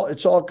it's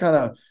all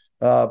kind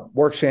of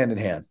works hand in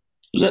hand.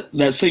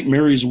 That St.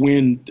 Mary's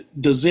win,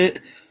 does it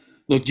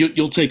look,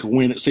 you'll take a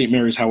win at St.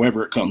 Mary's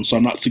however it comes. So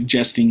I'm not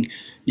suggesting,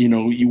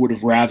 you would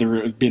have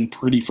rather have been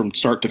pretty from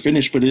start to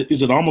finish, but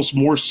is it almost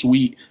more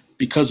sweet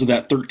because of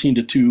that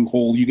 13-2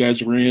 hole you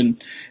guys were in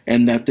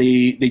and that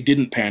they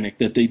didn't panic,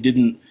 that they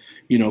didn't,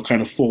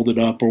 kind of fold it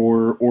up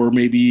or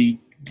maybe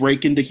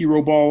break into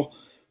hero ball?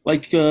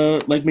 Like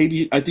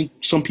maybe I think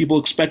some people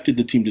expected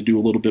the team to do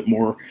a little bit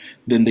more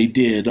than they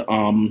did.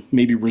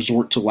 Maybe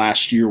resort to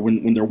last year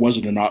when there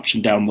wasn't an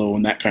option down low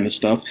and that kind of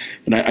stuff.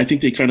 And I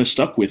think they kind of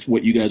stuck with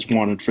what you guys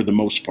wanted for the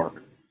most part.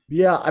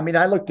 Yeah, I mean,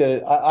 I looked at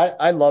it.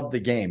 I loved the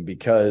game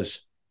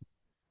because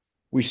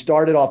we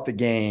started off the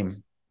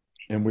game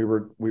and we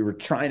were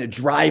trying to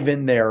drive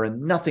in there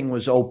and nothing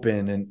was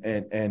open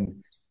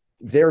and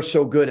they're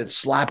so good at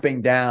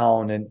slapping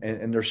down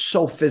and they're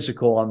so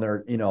physical on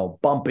their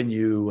bumping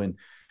you. And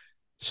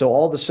so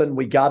all of a sudden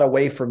we got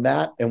away from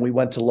that and we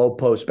went to low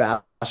post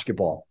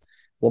basketball.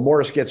 Well,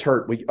 Morris gets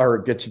hurt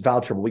gets in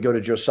foul trouble. We go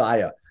to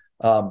Josiah.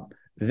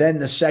 Then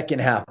the second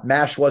half,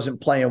 Mash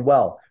wasn't playing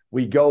well.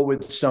 We go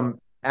with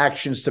some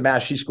actions to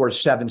Mash. He scores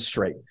 7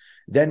 straight.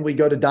 Then we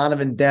go to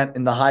Donovan Dent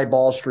in the high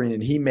ball screen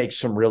and he makes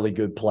some really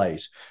good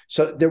plays.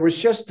 So there was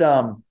just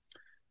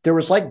there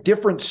was like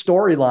different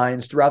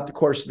storylines throughout the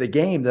course of the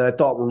game that I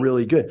thought were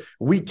really good.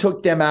 We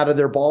took them out of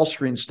their ball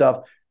screen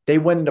stuff. They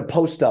went into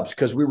post-ups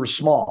because we were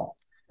small.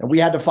 And we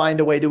had to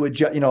find a way to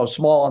adjust,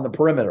 small on the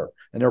perimeter,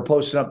 and they're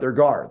posting up their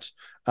guards.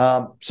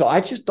 So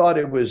I just thought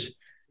it was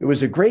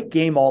a great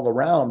game all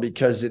around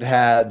because it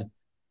had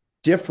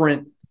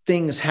different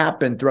things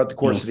happen throughout the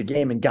course of the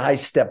game, and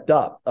guys stepped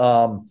up.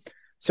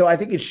 So I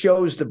think it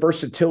shows the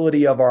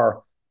versatility of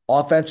our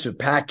offensive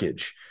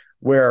package,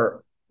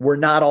 where we're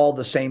not all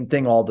the same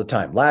thing all the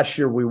time. Last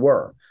year we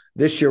were.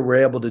 This year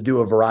we're able to do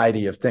a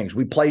variety of things.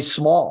 We play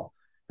small.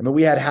 I mean,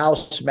 we had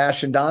House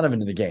smashing Donovan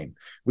in the game.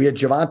 We had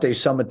Javonte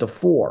Summit to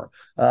 4.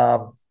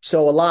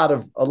 So a lot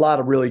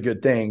of really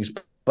good things.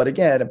 But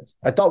again,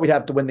 I thought we'd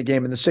have to win the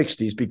game in the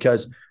 60s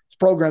because this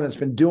program that's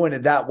been doing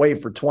it that way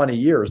for 20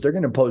 years, they're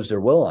going to impose their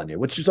will on you,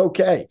 which is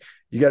okay.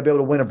 You got to be able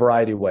to win a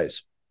variety of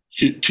ways.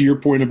 To your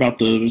point about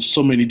the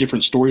so many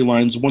different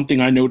storylines, one thing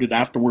I noted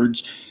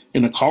afterwards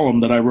in a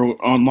column that I wrote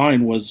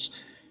online was,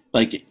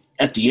 like,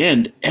 at the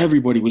end,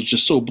 everybody was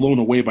just so blown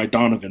away by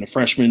Donovan, a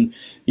freshman,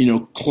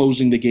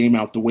 closing the game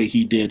out the way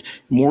he did.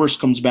 Morris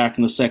comes back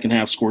in the second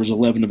half, scores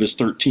 11 of his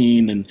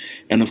 13,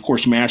 and of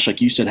course Mash, like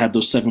you said, had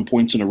those 7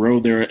 points in a row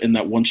there in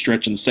that one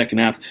stretch in the second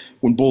half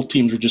when both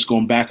teams were just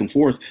going back and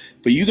forth.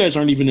 But you guys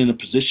aren't even in a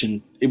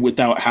position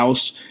without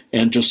House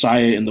and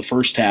Josiah in the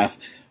first half.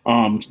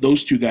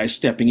 Those two guys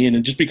stepping in,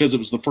 and just because it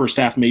was the first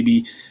half,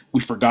 maybe we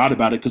forgot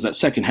about it because that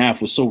second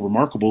half was so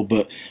remarkable.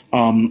 But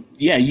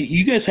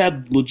you guys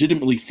had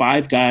legitimately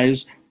 5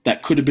 guys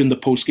that could have been the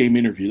post-game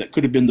interview, that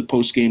could have been the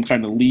post-game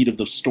kind of lead of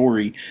the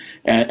story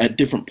at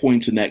different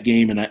points in that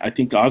game. And I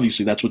think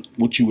obviously that's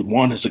what you would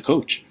want as a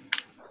coach.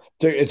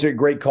 It's a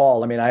great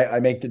call. I mean,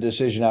 I make the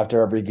decision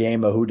after every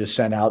game of who to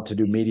send out to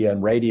do media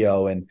and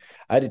radio, and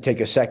I had to take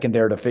a second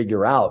there to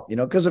figure out,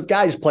 because if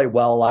guys play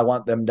well, I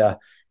want them to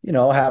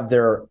have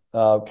their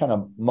kind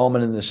of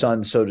moment in the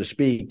sun, so to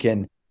speak.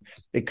 And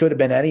it could have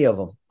been any of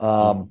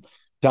them.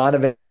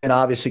 Donovan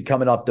obviously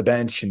coming off the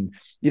bench. And,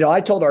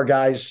 I told our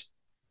guys,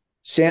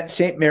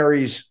 St.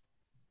 Mary's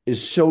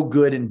is so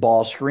good in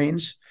ball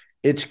screens.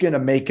 It's going to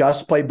make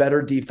us play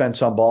better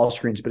defense on ball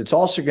screens, but it's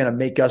also going to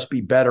make us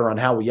be better on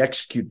how we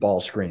execute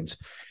ball screens.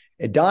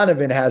 And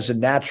Donovan has a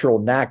natural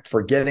knack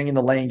for getting in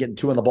the lane, getting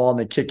 2 on the ball, and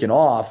then kicking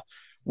off,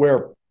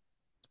 where,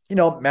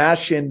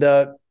 Mash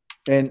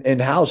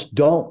and House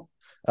don't.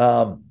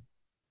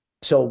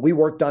 So we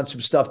worked on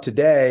some stuff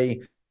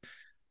today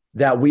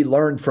that we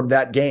learned from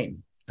that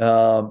game.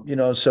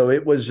 So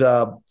it was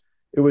a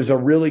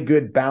really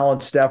good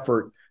balanced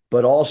effort,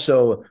 but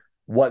also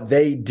what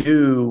they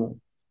do,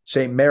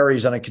 St.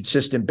 Mary's, on a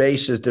consistent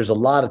basis, there's a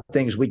lot of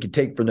things we could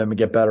take from them and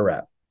get better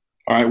at.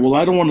 All right. Well,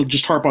 I don't want to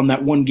just harp on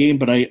that one game,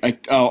 but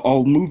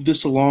I'll move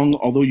this along,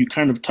 although you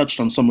kind of touched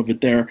on some of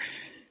it there.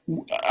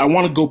 I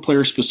want to go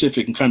player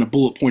specific and kind of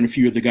bullet point a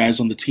few of the guys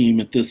on the team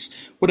at this,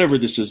 whatever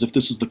this is, if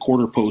this is the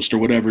quarter post or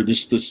whatever,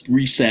 this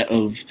reset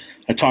of,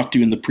 I talked to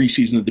you in the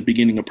preseason at the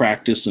beginning of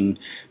practice, and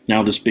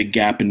now this big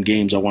gap in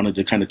games. I wanted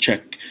to kind of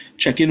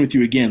check in with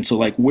you again. So,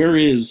 like, where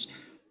is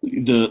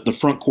the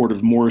front court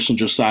of Morris and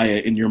Josiah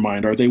in your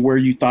mind? Are they where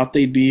you thought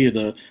they'd be?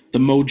 The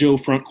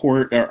Mojo front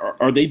court,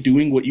 are they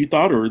doing what you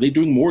thought, or are they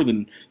doing more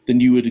than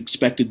you had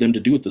expected them to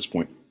do at this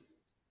point?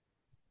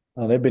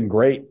 Oh, they've been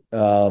great.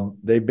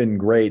 They've been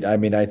great. I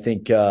mean, I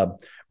think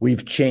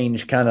we've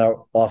changed kind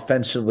of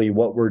offensively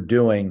what we're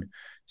doing,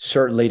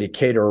 certainly to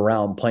cater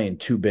around playing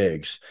 2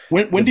 bigs.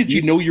 When did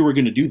you know you were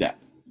going to do that?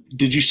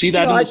 Did you see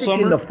that in the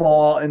summer? In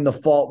the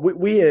fall,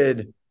 we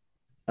had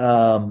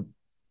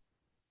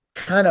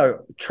kind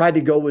of tried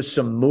to go with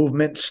some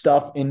movement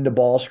stuff into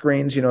ball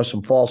screens,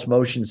 some false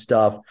motion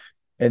stuff.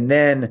 And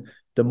then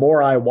the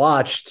more I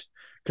watched,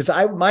 because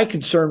my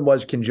concern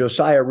was, can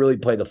Josiah really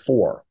play the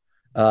 4?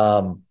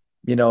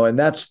 And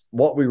that's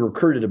what we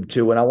recruited him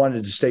to. And I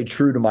wanted to stay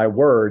true to my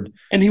word.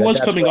 And he was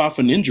coming off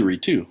an injury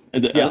too.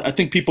 Yeah. I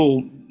think I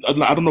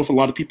don't know if a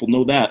lot of people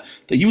know that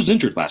he was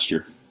injured last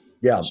year.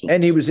 Yeah. So.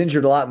 And he was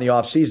injured a lot in the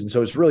offseason.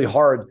 So it's really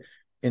hard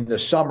in the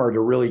summer to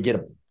really get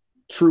a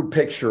true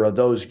picture of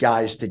those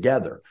guys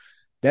together.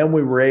 Then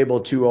we were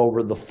able to,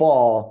 over the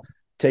fall,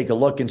 take a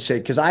look and say,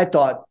 because I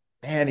thought,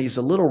 man, he's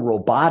a little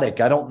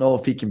robotic. I don't know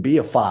if he can be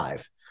a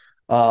 5.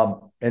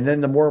 And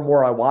then the more and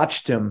more I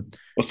watched him,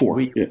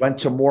 we went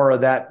to more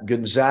of that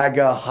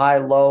Gonzaga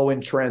high-low in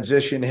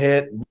transition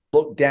hit,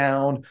 look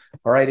down.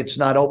 All right, it's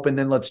not open,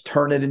 then let's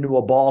turn it into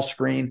a ball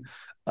screen.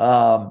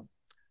 So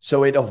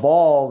it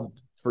evolved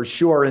for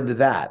sure into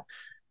that.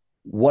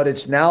 What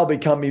it's now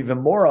become even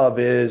more of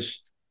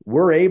is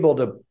we're able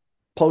to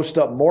post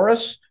up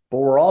Morris, but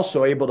we're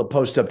also able to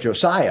post up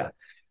Josiah.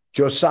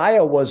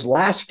 Josiah was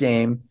last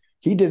game.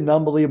 He did an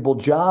unbelievable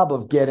job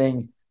of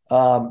getting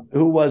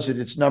who was it?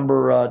 It's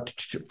number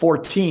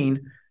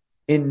 14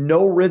 in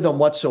no rhythm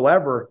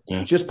whatsoever,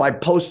 just by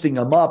posting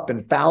them up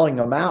and fouling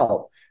them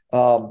out.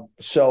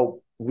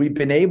 So we've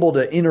been able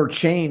to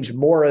interchange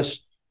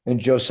Morris and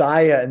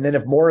Josiah. And then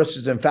if Morris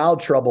is in foul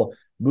trouble,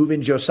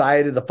 moving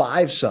Josiah to the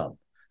 5 some.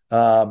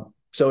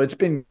 So it's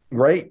been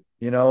great,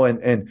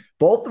 and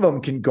both of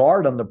them can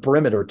guard on the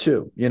perimeter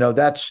too.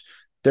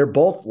 They're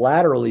both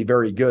laterally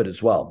very good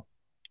as well.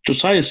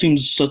 Josiah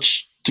seems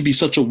to be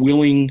such a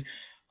willing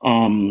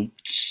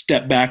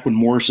step back when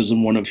Morris is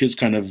in one of his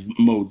kind of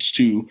modes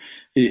too.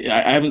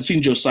 I haven't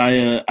seen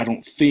Josiah, I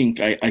don't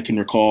think I can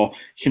recall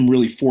him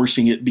really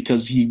forcing it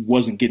because he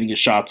wasn't getting his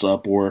shots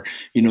up, or,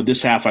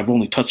 this half I've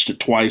only touched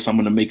it twice, I'm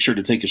going to make sure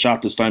to take a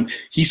shot this time.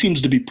 He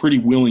seems to be pretty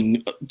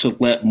willing to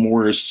let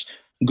Morris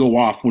go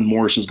off when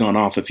Morris has gone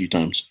off a few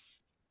times.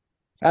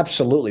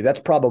 Absolutely. That's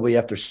probably,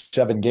 after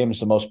 7 games,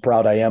 the most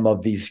proud I am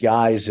of these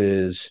guys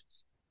is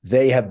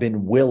they have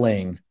been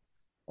willing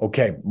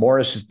Okay,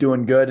 Morris is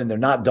doing good, and they're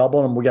not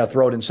doubling him. We got to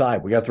throw it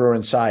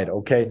inside.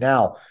 Okay,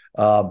 now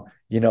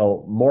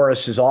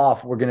Morris is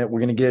off. We're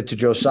gonna get it to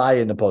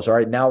Josiah in the post. All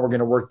right, now we're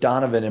gonna work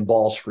Donovan in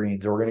ball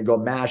screens, or we're gonna go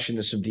mash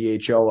into some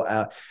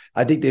DHO.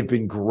 I think they've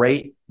been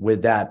great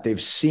with that. They've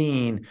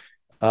seen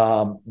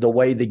the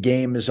way the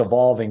game is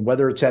evolving,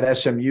 whether it's at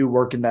SMU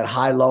working that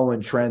high-low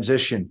in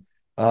transition,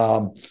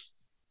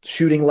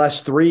 shooting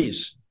less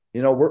threes.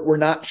 We're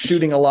not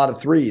shooting a lot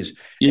of threes.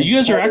 Yeah, And you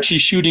guys are actually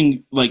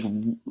shooting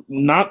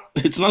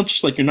it's not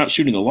just like you're not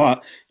shooting a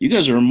lot. You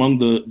guys are among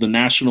the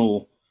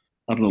national,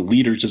 I don't know,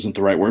 leaders isn't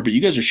the right word, but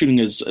you guys are shooting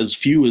as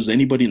few as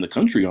anybody in the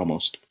country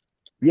almost.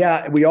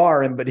 Yeah, we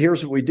are. But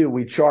here's what we do.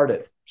 We chart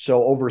it.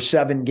 So over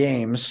 7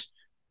 games,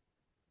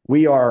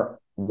 we are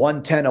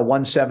 110 of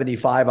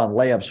 175 on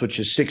layups, which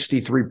is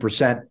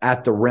 63%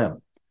 at the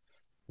rim.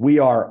 We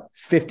are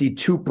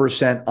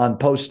 52% on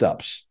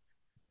post-ups.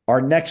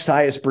 Our next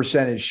highest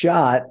percentage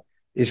shot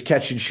is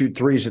catch and shoot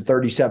threes at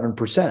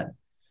 37%.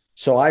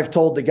 So I've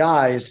told the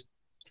guys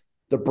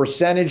the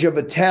percentage of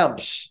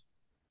attempts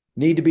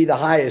need to be the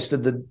highest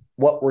of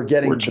what we're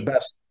getting the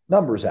best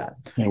numbers at.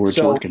 Yeah,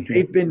 so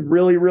they've been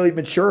really, really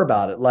mature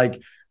about it. Like,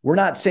 we're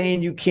not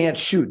saying you can't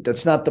shoot.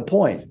 That's not the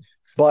point.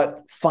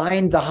 But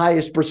find the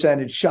highest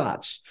percentage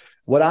shots.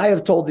 What I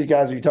have told these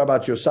guys when you talk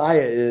about Josiah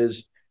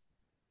is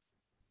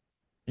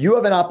you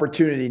have an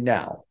opportunity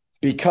now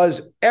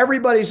because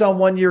everybody's on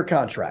 1-year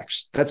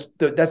contracts. That's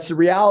the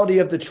reality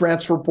of the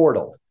transfer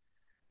portal.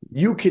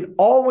 You can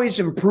always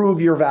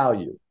improve your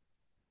value.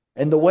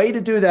 And the way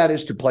to do that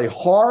is to play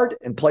hard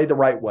and play the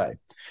right way.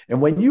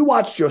 And when you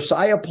watch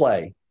Josiah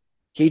play,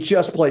 he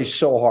just plays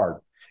so hard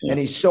and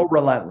he's so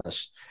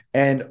relentless.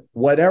 And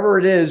whatever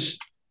it is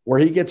where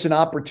he gets an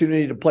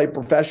opportunity to play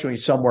professionally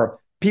somewhere,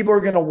 people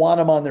are going to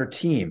want him on their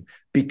team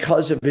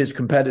because of his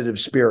competitive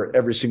spirit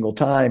every single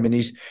time. And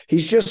he's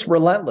just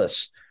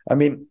relentless. I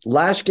mean,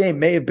 last game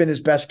may have been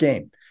his best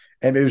game.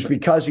 And it was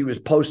because he was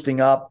posting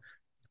up,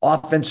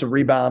 offensive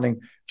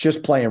rebounding,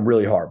 just playing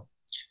really hard.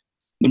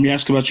 Let me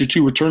ask about your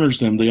 2 returners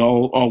then. They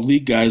all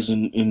league guys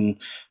in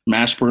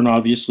Mashburn,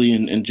 obviously,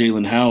 and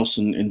Jalen House.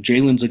 And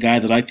Jalen's a guy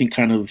that I think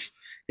kind of,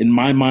 in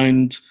my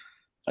mind,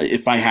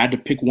 if I had to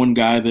pick one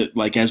guy that,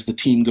 like, as the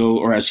team go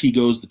or as he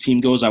goes, the team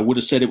goes, I would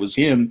have said it was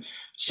him.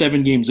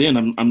 7 games in,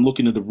 I'm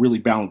looking at a really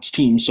balanced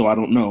team. So I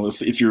don't know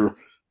if you're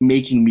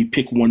making me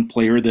pick one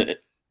player that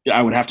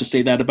I would have to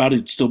say that about it,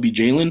 it'd still be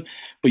Jalen.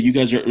 But you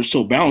guys are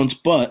so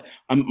balanced. But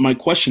my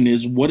question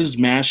is, what is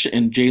Mash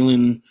and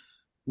Jalen?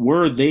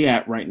 Where are they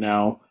at right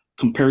now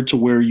compared to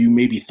where you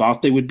maybe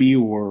thought they would be?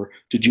 Or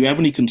did you have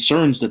any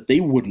concerns that they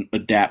wouldn't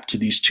adapt to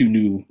these 2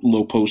 new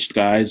low post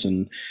guys?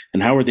 And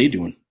how are they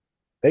doing?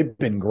 They've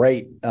been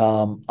great.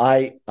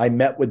 I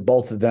met with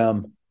both of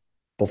them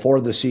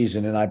before the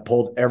season, and I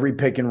pulled every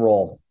pick and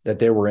roll that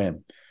they were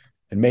in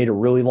and made a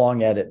really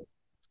long edit.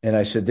 And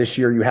I said, this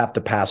year you have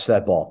to pass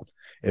that ball.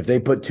 If they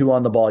put 2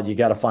 on the ball, you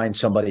got to find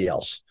somebody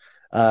else.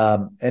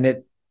 And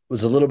it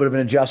was a little bit of an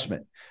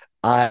adjustment.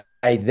 I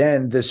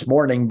then this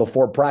morning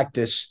before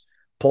practice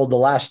pulled the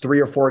last 3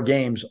 or 4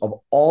 games of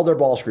all their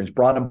ball screens,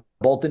 brought them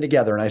both in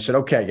together. And I said,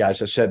 okay,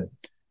 guys, I said,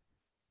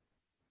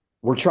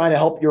 we're trying to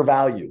help your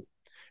value.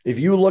 If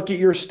you look at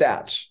your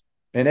stats,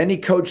 and any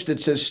coach that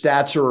says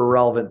stats are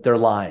irrelevant, they're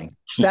lying.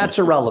 Stats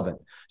are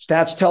relevant.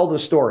 Stats tell the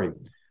story.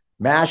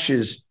 Mash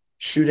is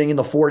shooting in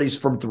the 40s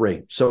from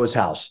 3. So is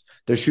House.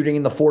 They're shooting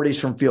in the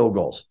 40s from field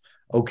goals.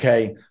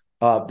 Okay.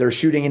 They're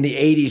shooting in the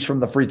 80s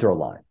from the free throw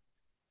line.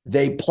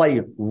 They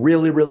play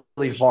really,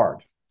 really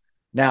hard.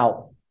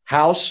 Now,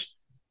 House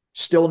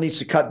still needs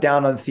to cut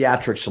down on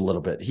theatrics a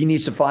little bit. He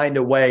needs to find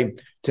a way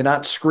to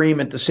not scream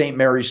at the St.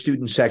 Mary's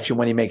student section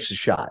when he makes a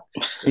shot.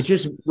 It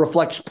just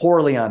reflects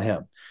poorly on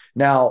him.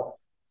 Now,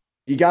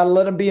 you got to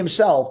let him be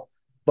himself,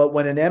 but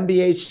when an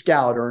NBA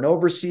scout or an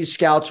overseas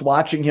scout's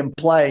watching him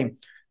play,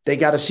 they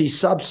got to see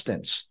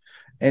substance.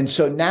 And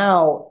so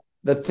now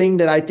the thing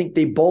that I think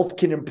they both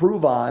can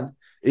improve on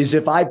is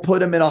if I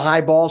put him in a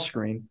high ball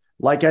screen,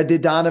 like I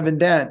did Donovan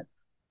Dent,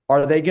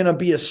 are they going to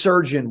be a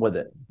surgeon with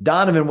it?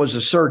 Donovan was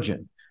a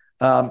surgeon.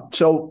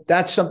 So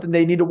that's something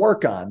they need to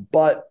work on.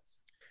 But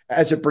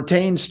as it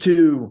pertains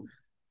to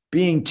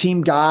being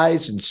team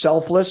guys and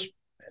selfless,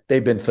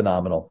 they've been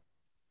phenomenal.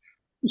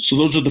 So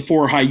those are the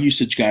 4 high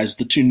usage guys,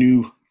 the 2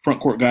 new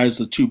front court guys,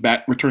 the 2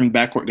 returning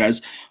backcourt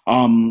guys.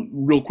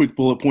 Real quick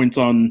bullet points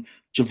on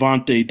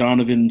Javonte,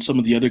 Donovan, some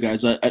of the other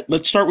guys.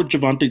 Let's start with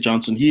Javonte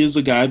Johnson. He is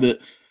a guy that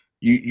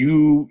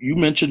you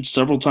mentioned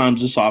several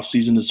times this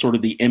offseason as sort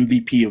of the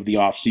MVP of the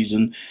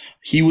offseason.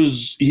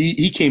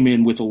 He came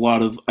in with a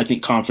lot of, I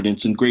think,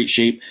 confidence and great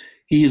shape.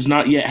 He has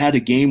not yet had a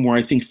game where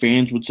I think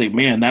fans would say,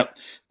 man,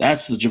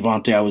 that's the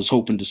Javonte I was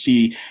hoping to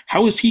see.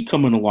 How is he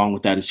coming along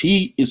with that? Is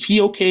he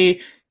okay?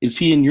 Is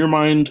he, in your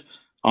mind,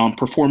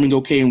 performing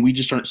okay, and we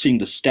just aren't seeing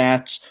the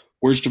stats?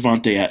 Where's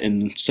Javonte at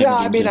in 7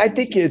 games? I mean, I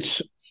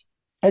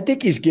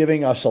think he's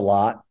giving us a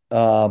lot.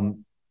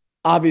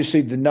 Obviously,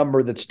 the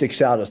number that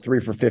sticks out is 3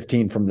 for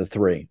 15 from the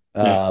 3.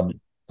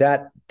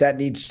 That that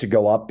needs to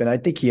go up, and I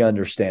think he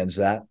understands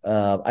that.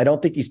 I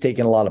don't think he's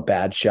taking a lot of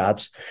bad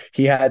shots.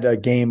 He had a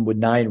game with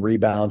 9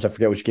 rebounds. I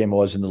forget which game it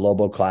was in the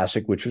Lobo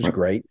Classic, which was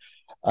great.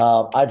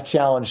 I've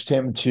challenged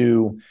him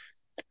to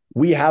 –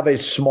 we have a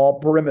small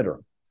perimeter.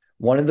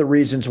 One of the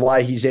reasons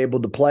why he's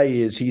able to play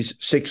is he's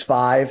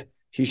 6'5".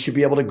 He should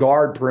be able to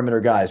guard perimeter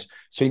guys.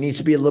 So he needs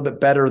to be a little bit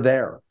better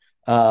there.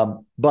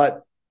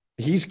 But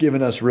he's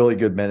given us really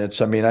good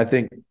minutes. I mean, I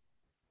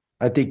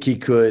think he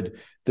could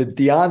 –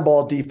 the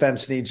on-ball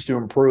defense needs to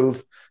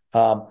improve.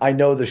 I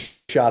know the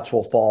shots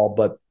will fall,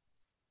 but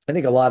I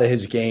think a lot of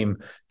his game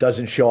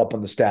doesn't show up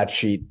on the stat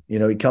sheet. You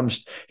know,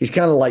 he's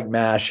kind of like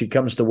MASH. He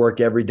comes to work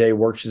every day,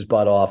 works his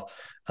butt off.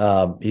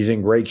 He's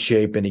in great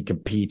shape and he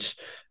competes.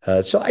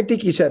 So I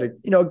think he's had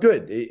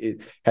good.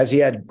 Has he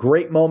had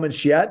great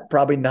moments yet?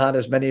 Probably not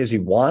as many as he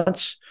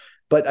wants,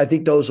 but I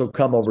think those will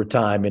come over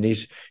time. And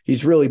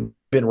he's really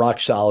been rock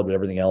solid with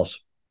everything else.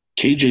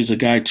 KJ's a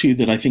guy too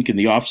that I think in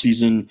the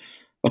offseason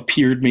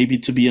appeared maybe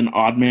to be an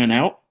odd man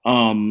out.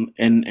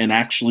 And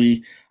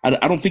actually,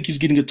 I don't think he's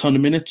getting a ton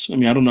of minutes. I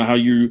mean, I don't know how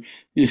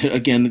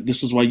again,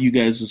 this is why you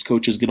guys as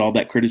coaches get all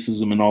that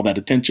criticism and all that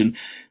attention.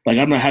 Like, I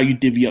don't know how you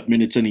divvy up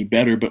minutes any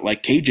better, but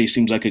like KJ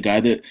seems like a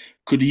guy that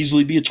could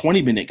easily be a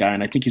 20-minute guy.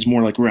 And I think he's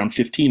more like around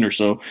 15 or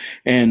so.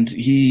 And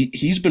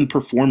he's been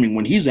performing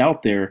when he's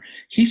out there.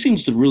 He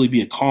seems to really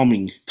be a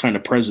calming kind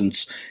of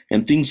presence,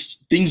 and things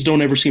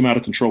don't ever seem out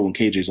of control when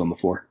KJ's on the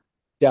floor.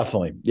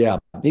 Definitely. Yeah.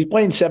 He's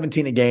playing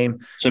 17 a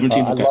game.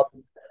 17. Okay.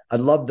 I'd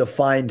love to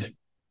find,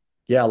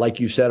 like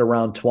you said,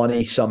 around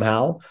 20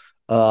 somehow.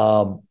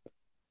 But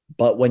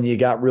when you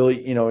got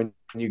really,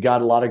 you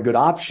got a lot of good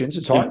options,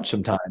 it's hard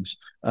sometimes.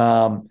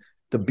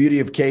 The beauty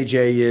of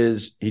KJ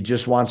is he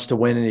just wants to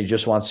win and he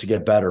just wants to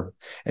get better.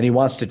 And he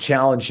wants to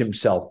challenge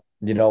himself.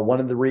 You know, one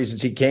of the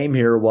reasons he came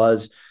here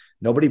was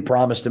nobody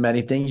promised him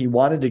anything. He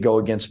wanted to go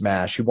against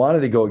MASH. He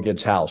wanted to go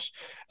against House.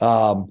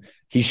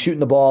 He's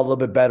shooting the ball a little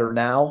bit better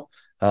now.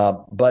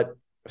 But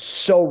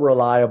so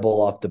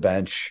reliable off the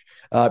bench,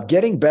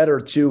 getting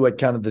better too at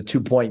kind of the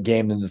 2-point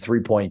game than the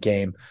 3-point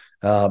game,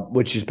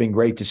 which has been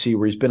great to see,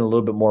 where he's been a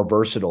little bit more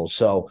versatile.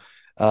 So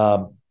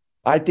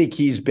I think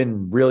he's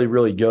been really,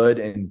 really good,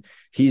 and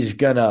he's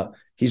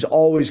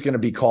always going to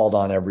be called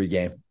on every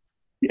game.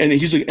 And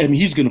he's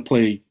going to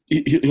play.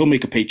 He'll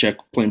make a paycheck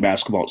playing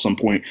basketball at some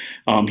point.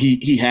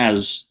 He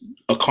has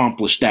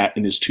accomplished that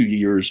in his 2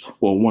 years,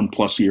 well,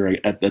 1+ year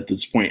at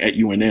this point at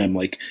UNM.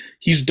 Like,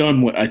 he's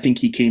done what I think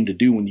he came to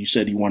do when you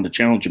said he wanted to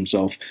challenge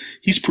himself.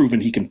 He's proven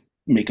he can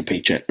make a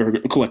paycheck or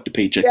collect a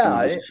paycheck.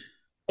 Yeah,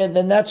 and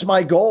then that's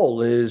my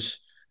goal is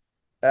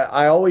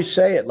I always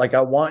say it, like,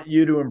 I want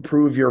you to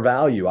improve your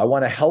value. I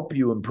want to help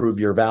you improve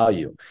your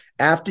value.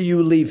 After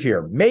you leave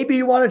here, maybe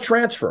you want to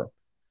transfer.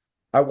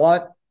 I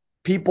want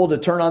people to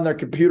turn on their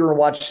computer and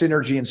watch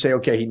Synergy and say,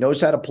 okay, he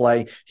knows how to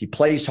play. He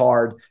plays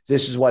hard.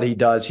 This is what he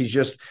does.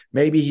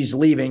 Maybe he's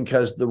leaving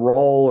because the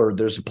role or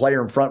there's a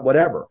player in front,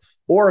 whatever.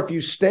 Or if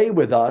you stay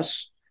with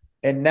us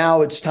and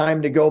now it's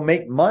time to go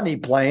make money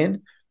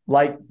playing,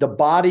 like, the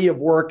body of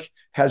work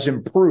has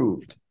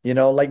improved. You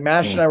know, like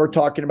Mash and I were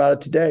talking about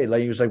it today.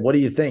 Like, he was like, what do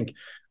you think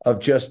of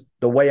just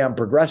the way I'm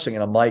progressing?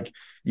 And I'm like,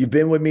 you've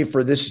been with me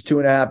for this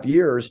 2.5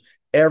 years.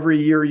 Every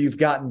year you've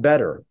gotten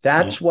better.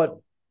 That's what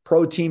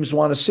pro teams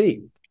want to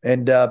see.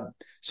 And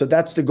so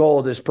that's the goal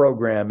of this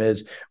program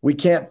is we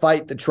can't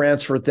fight the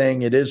transfer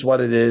thing. It is what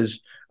it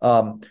is.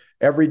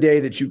 Every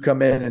day that you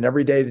come in and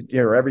every day that,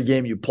 every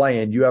game you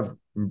play in, you have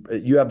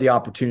the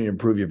opportunity to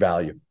improve your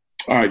value.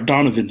 All right,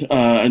 Donovan,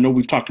 I know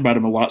we've talked about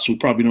him a lot, so we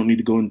probably don't need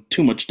to go in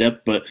too much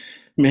depth, but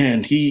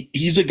man,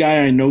 he's a guy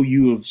I know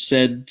you have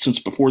said since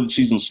before the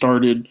season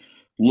started,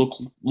 look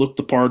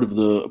the part of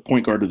the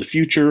point guard of the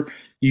future.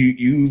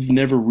 You've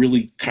never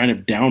really kind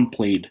of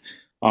downplayed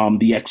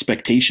the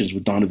expectations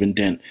with Donovan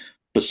Dent,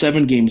 but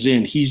 7 games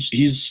in,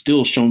 he's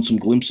still shown some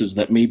glimpses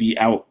that maybe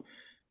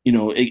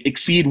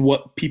exceed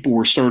what people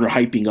were started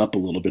hyping up a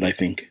little bit, I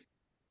think.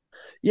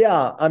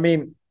 Yeah, I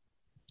mean,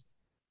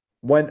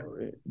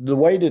 when the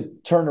way to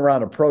turn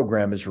around a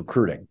program is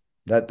recruiting.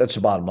 That's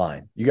the bottom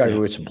line. You got to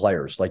go get some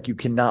players. Like, you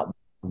cannot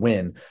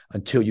win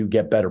until you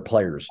get better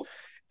players.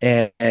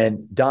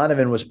 And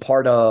Donovan was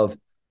part of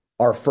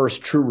our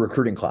first true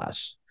recruiting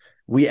class.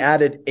 We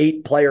added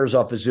 8 players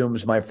off of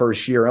Zooms my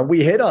first year, and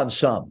we hit on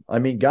some. I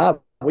mean, God,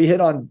 we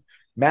hit on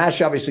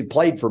Mash, obviously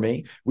played for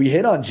me. We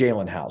hit on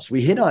Jalen House.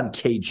 We hit on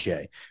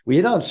KJ. We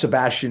hit on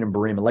Sebastian and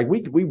Barima. Like,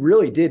 we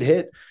really did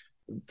hit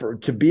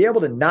to be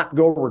able to not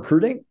go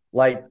recruiting.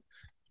 Like,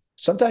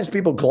 sometimes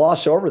people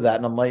gloss over that,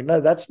 and I'm like,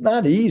 no, that's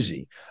not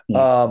easy.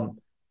 But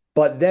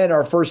then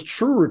our first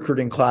true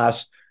recruiting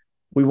class,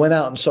 we went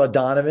out and saw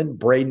Donovan,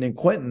 Braden, and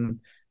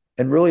Quentin,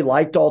 and really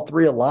liked all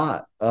 3 a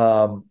lot.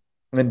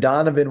 And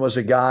Donovan was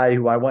a guy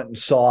who I went and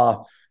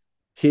saw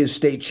his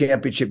state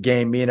championship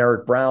game. Me and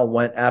Eric Brown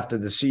went after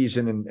the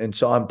season and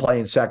saw him play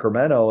in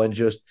Sacramento, and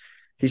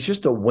he's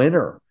just a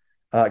winner.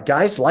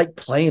 Guys like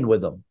playing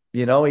with him,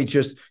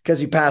 because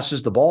he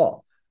passes the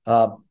ball,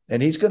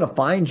 and he's going to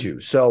find you.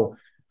 So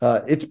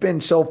it's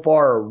been so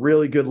far a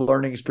really good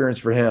learning experience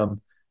for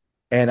him.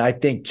 And I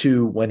think,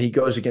 too, when he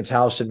goes against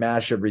House and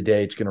Mash every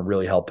day, it's going to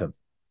really help him.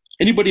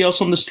 Anybody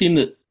else on this team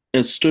that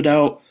has stood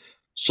out,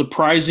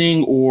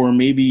 surprising, or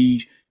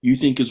maybe you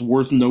think is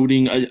worth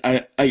noting?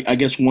 I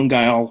guess one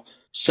guy I'll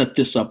set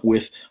this up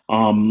with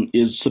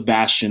is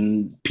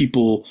Sebastian.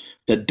 People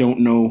that don't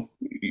know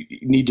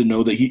need to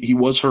know that he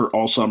was hurt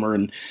all summer,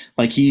 and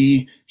like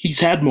he's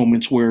had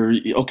moments where,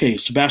 okay,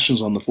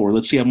 Sebastian's on the floor.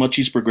 Let's see how much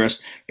he's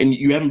progressed, and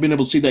you haven't been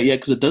able to see that yet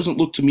because it doesn't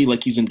look to me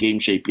like he's in game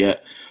shape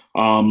yet.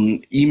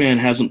 Eman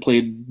hasn't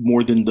played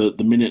more than the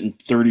minute and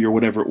 30 or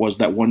whatever it was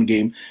that one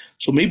game.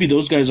 So maybe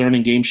those guys aren't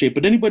in game shape.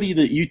 But anybody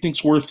that you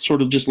think's worth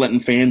sort of just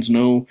letting fans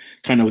know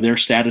kind of their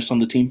status on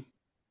the team?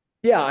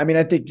 Yeah, I mean,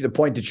 I think the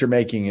point that you're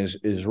making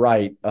is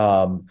right.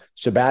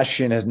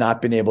 Sebastian has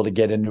not been able to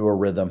get into a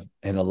rhythm,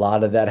 and a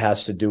lot of that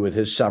has to do with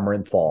his summer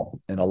and fall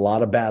and a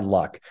lot of bad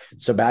luck.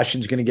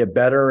 Sebastian's going to get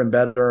better and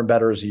better and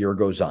better as the year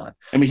goes on.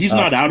 I mean, he's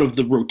not out of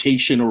the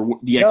rotation or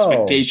the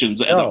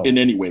expectations in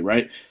any way,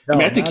 right? No, I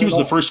mean, I think he was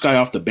the first guy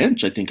off the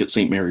bench, I think, at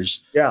St.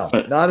 Mary's. Yeah,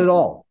 but not at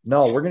all.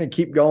 No, we're going to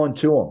keep going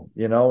to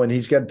him, and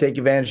he's got to take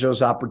advantage of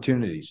those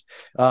opportunities.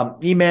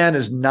 Eman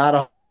is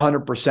not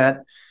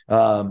 100%.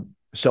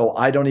 So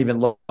I don't even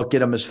look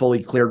at him as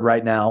fully cleared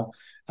right now.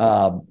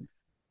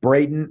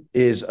 Braden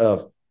is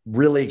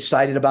really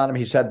excited about him.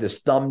 He's had this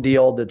thumb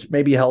deal that's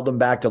maybe held him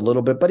back a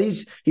little bit, but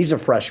he's a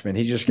freshman.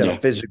 He's just going to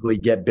physically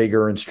get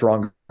bigger and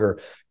stronger,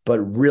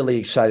 but really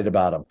excited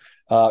about him.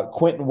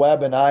 Quentin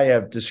Webb and I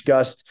have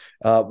discussed,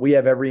 we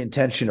have every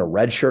intention of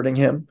redshirting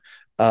him.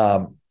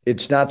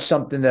 It's not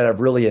something that I've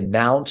really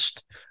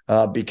announced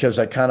because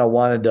I kind of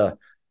wanted to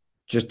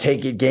just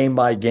take it game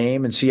by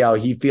game and see how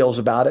he feels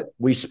about it.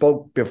 We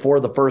spoke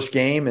before the first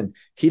game and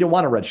he didn't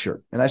want a red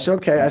shirt. And I said,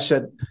 okay. I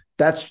said,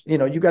 that's,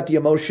 you got the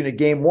emotion of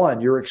game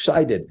one. You're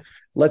excited.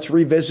 Let's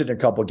revisit a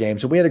couple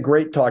games. And we had a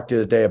great talk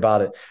today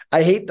about it.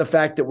 I hate the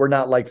fact that we're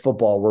not like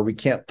football where we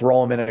can't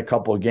throw him in a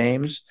couple of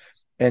games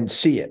and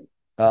see it.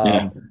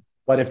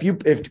 But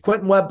if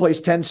Quentin Webb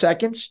plays 10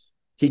 seconds,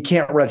 he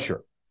can't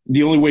redshirt.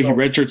 The only way he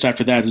redshirts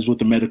after that is with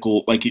the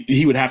medical, like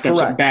he would have to have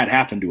something bad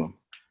happen to him.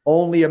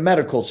 Only a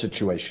medical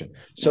situation.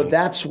 So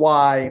that's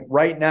why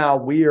right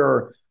now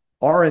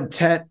our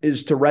intent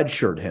is to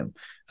redshirt him.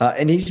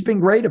 And he's been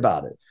great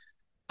about it.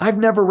 I've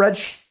never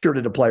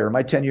redshirted a player in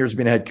my 10 years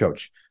being a head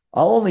coach.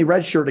 I'll only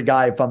redshirt a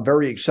guy if I'm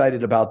very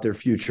excited about their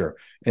future.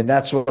 And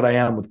that's what I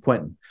am with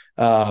Quentin.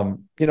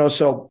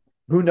 So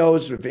who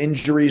knows if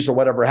injuries or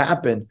whatever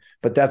happen,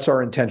 but that's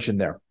our intention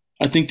there.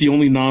 I think the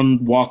only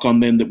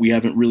non-walk-on then that we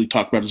haven't really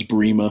talked about is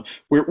Burima.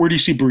 Where do you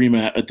see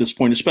Burima at this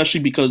point,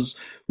 especially because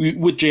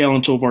with J.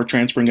 Allen Tovar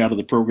transferring out of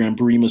the program,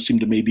 Burima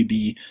seemed to maybe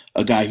be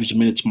a guy whose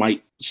minutes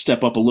might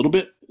step up a little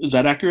bit. Is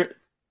that accurate?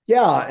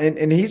 Yeah,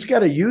 and he's got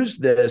to use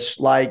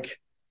this. Like,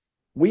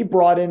 we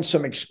brought in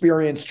some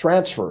experienced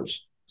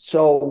transfers.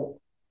 So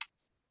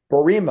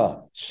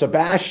Burima,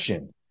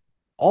 Sebastian,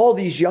 all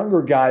these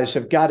younger guys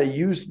have got to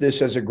use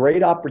this as a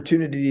great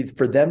opportunity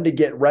for them to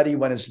get ready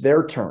when it's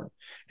their turn.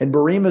 And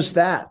Burima's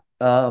that.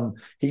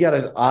 He got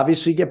to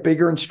obviously get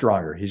bigger and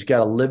stronger. He's got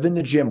to live in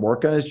the gym,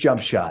 work on his jump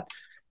shot.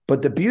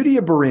 But the beauty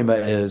of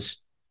Burima is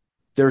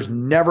there's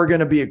never going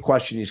to be a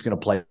question he's going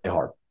to play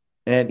hard.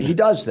 And he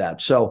does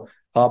that. So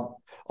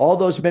all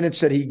those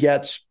minutes that he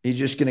gets, he's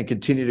just going to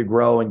continue to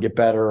grow and get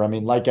better. I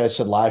mean, like I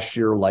said last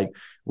year, like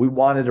we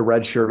wanted to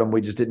redshirt him.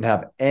 We just didn't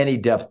have any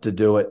depth to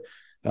do it.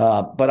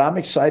 But I'm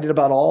excited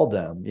about all of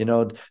them.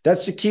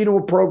 That's the key to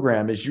a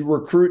program is you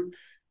recruit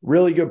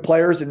really good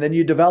players and then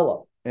you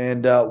develop.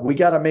 And we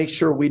got to make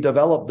sure we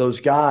develop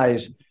those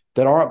guys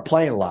that aren't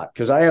playing a lot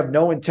because I have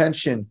no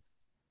intention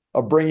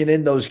of bringing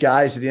in those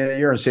guys at the end of the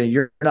year and saying,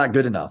 you're not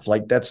good enough.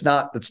 Like that's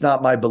not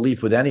my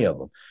belief with any of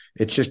them.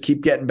 It's just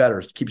keep getting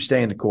better, keep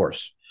staying the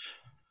course.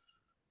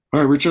 All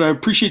right, Richard, I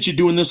appreciate you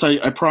doing this.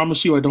 I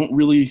promise you I don't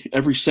really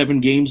every 7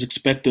 games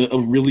expect a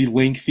really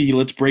lengthy,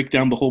 let's break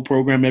down the whole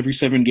program every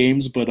 7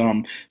 games, but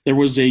there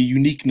was a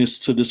uniqueness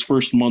to this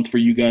first month for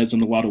you guys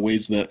in a lot of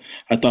ways that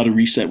I thought a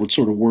reset would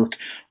sort of work.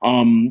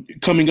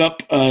 Coming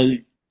up,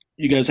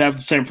 you guys have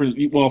the San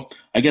Francisco, well,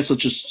 I guess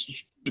that's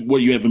just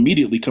what you have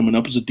immediately coming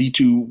up is a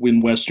D2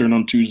 win Western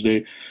on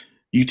Tuesday.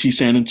 UT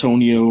San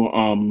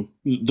Antonio,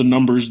 the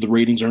numbers, the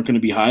ratings aren't going to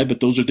be high, but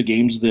those are the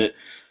games that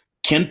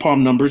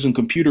KenPom numbers and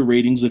computer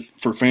ratings,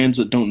 for fans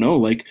that don't know,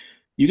 like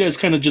you guys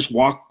kind of just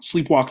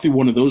sleepwalk through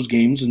one of those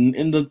games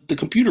and the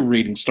computer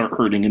ratings start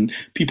hurting and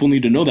people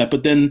need to know that.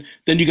 But then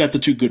you got the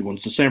 2 good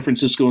ones, the San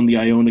Francisco and the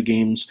Iona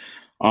games.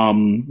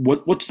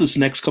 What's this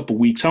next couple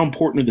weeks? How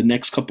important are the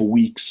next couple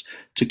weeks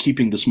to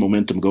keeping this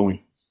momentum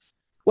going?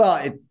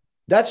 Well,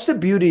 that's the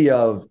beauty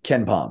of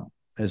KenPom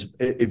is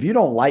if you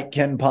don't like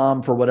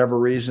KenPom for whatever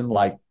reason,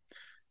 like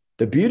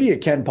the beauty of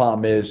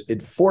KenPom is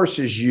it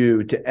forces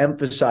you to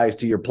emphasize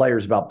to your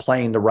players about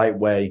playing the right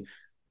way,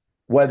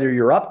 whether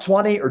you're up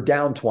 20 or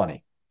down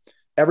 20.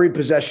 Every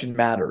possession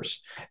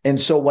matters. And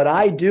so what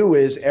I do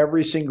is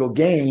every single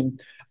game,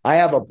 I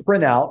have a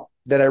printout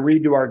that I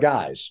read to our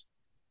guys.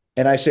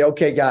 And I say,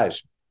 okay,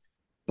 guys,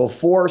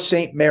 before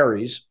St.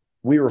 Mary's,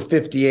 we were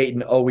 58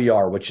 in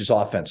OER, which is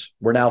offense.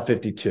 We're now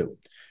 52.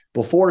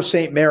 Before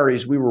St.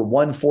 Mary's, we were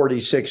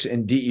 146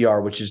 in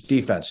DER, which is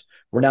defense.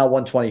 We're now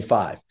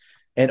 125.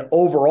 And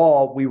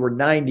overall, we were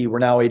 90. We're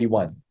now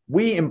 81.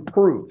 We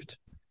improved.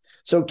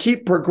 So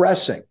keep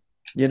progressing.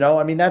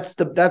 I mean, that's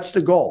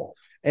the goal.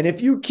 And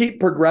if you keep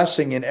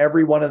progressing in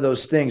every one of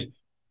those things,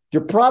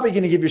 you're probably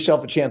going to give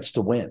yourself a chance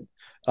to win.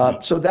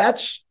 So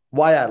that's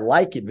why I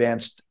like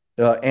advanced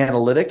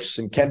analytics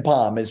and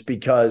KenPom, is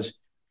because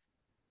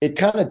it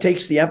kind of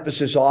takes the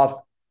emphasis off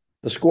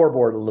the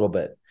scoreboard a little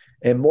bit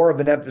and more of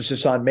an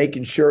emphasis on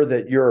making sure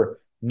that you're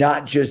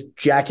not just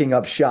jacking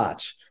up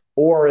shots.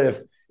 Or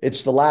if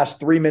it's the last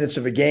 3 minutes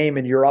of a game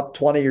and you're up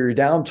 20 or you're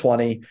down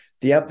 20,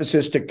 the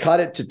emphasis to cut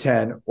it to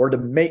 10 or to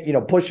make,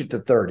 push it to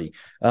 30.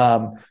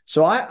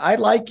 So I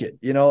like it.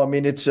 I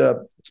mean, it's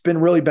been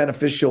really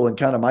beneficial in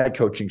kind of my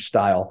coaching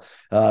style.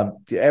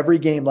 Every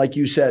game, like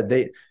you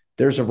said,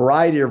 there's a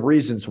variety of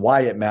reasons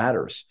why it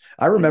matters.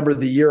 I remember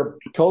the year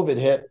COVID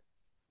hit,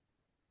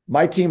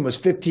 my team was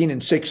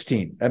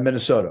 15-16 at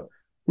Minnesota.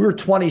 We were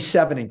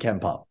 27 in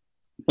KenPom.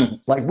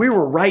 Like, we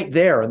were right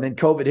there, and then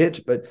COVID hits.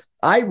 But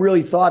I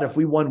really thought if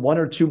we won one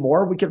or two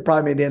more, we could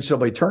probably make the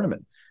NCAA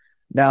tournament.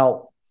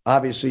 Now,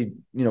 obviously,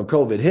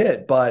 COVID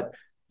hit, but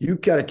you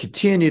got to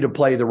continue to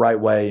play the right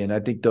way. And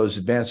I think those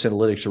advanced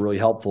analytics are really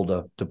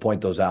helpful to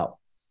point those out.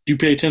 Do you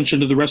pay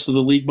attention to the rest of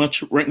the league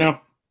much right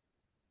now?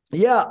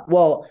 Yeah,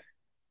 well,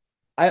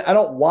 I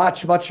don't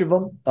watch much of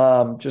them.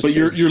 But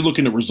you're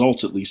looking at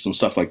results at least and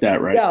stuff like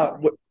that, right? Yeah.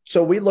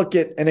 So we look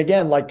at, and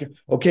again, like,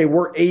 okay,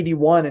 we're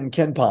 81 in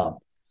KenPom.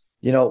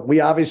 We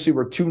obviously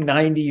were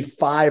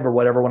 295 or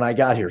whatever when I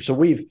got here. So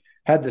we've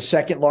had the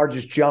second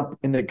largest jump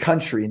in the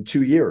country in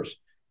 2 years.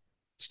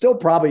 Still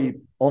probably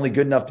only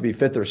good enough to be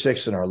fifth or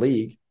sixth in our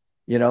league,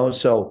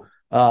 So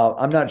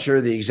I'm not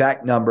sure the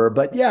exact number,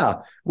 but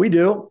yeah, we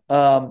do.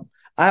 I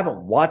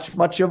haven't watched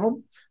much of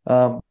them.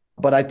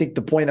 But I think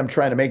the point I'm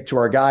trying to make to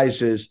our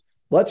guys is,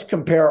 let's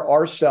compare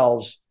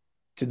ourselves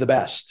to the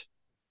best.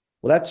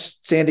 Well, that's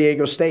San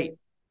Diego State.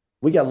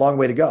 We got a long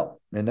way to go.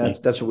 And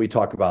that's what we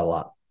talk about a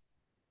lot.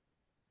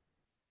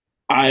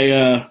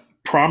 I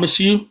promise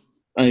you,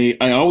 I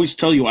always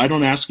tell you, I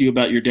don't ask you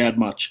about your dad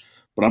much,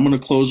 but I'm going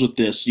to close with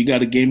this. You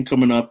got a game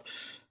coming up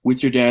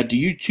with your dad. Do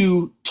you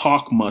two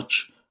talk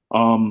much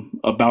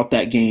about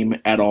that game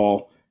at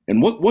all?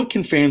 And what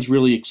can fans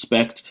really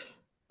expect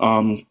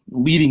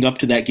leading up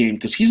to that game?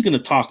 Because he's going to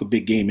talk a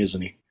big game,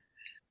 isn't he?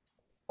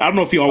 I don't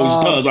know if he always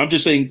does. I'm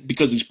just saying,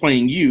 because he's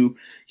playing you,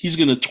 he's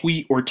going to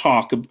tweet or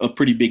talk a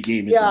pretty big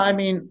game. Yeah, I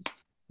mean,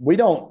 we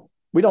don't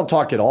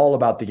talk at all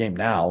about the game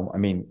now. I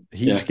mean, I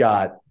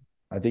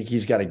think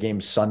he's got a game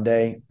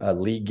Sunday, a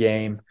league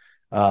game.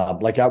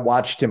 Like, I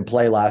watched him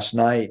play last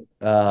night,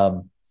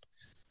 and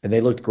they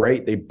looked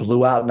great. They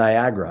blew out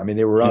Niagara. I mean,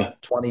 they were up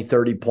 20,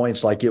 30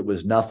 points like it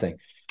was nothing.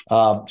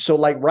 So,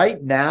 like,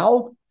 right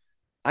now,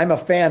 I'm a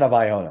fan of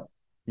Iona.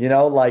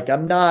 Like,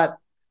 I'm not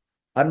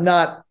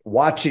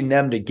watching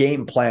them to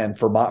game plan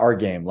for our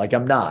game. Like,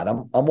 I'm not.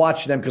 I'm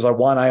watching them because I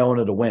want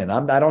Iona to win.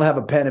 I don't have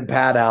a pen and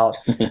pad out,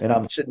 and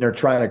I'm sitting there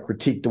trying to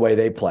critique the way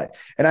they play.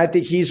 And I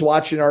think he's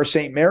watching our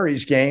St.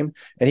 Mary's game,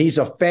 and he's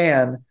a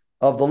fan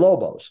of the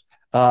Lobos.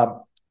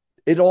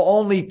 It'll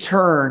only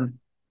turn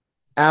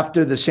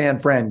after the San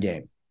Fran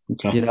game,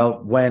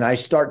 when I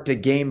start to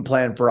game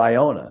plan for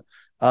Iona.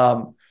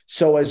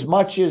 So as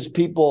much as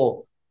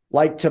people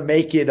like to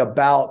make it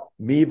about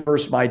me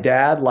versus my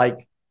dad,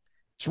 like,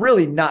 it's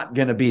really not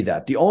going to be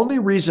that. The only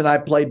reason I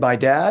played my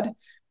dad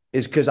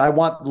is because I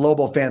want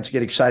Lobo fans to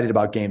get excited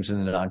about games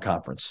in the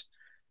non-conference.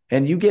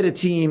 And you get a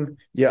team,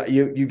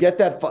 you get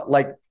that.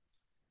 Like,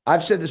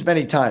 I've said this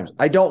many times,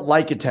 I don't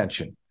like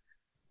attention.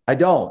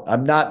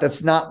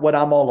 That's not what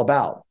I'm all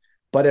about.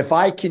 But if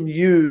I can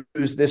use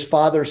this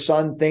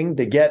father-son thing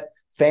to get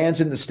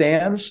fans in the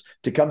stands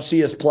to come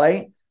see us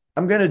play,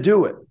 I'm going to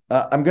do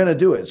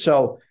it.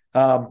 So,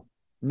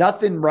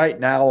 nothing right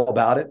now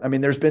about it. I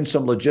mean, there's been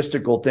some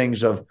logistical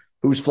things of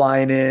who's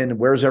flying in,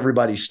 where's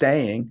everybody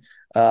staying.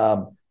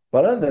 But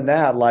other than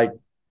that, like,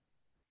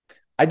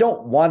 I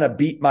don't want to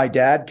beat my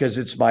dad because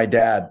it's my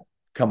dad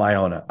come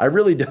Iona. I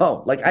really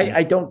don't. Like,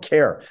 I don't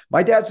care.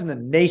 My dad's in the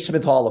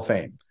Naismith Hall of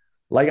Fame.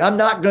 Like, I'm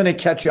not going to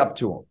catch up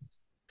to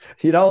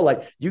him.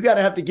 Like, you got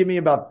to have to give me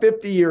about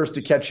 50 years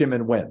to catch him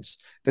in wins.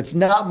 That's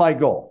not my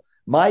goal.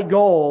 My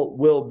goal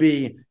will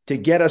be to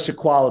get us a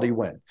quality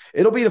win.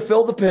 It'll be to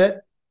fill the pit,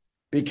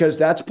 because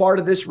that's part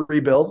of this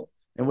rebuild,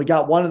 and we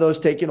got one of those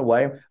taken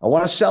away. I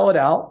want to sell it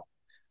out,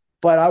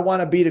 but I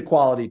want to beat a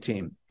quality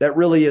team. That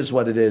really is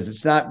what it is.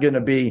 It's not going to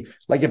be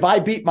like, if I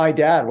beat my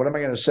dad, what am I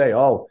going to say?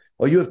 Oh,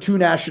 well, you have 2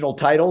 national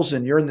titles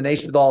and you're in the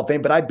Naismith Hall of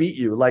Fame, but I beat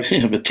you. Like,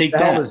 but take the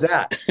that. hell is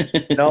that?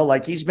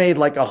 Like, he's made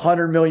like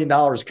 $100 million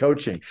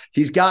coaching.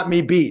 He's got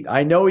me beat.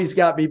 I know he's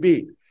got me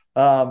beat.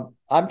 I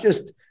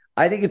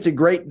think it's a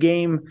great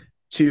game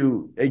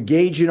to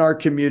engage in our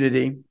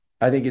community.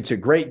 I think it's a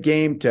great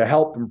game to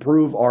help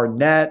improve our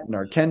net and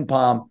our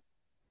KenPom.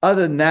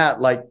 Other than that,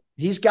 like,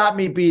 he's got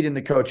me beat in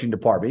the coaching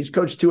department. He's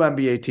coached 2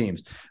 NBA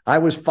teams. I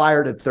was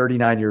fired at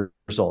 39 years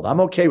old.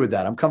 I'm okay with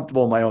that. I'm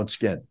comfortable in my own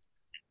skin.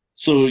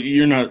 So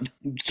you're not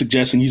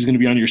suggesting he's going to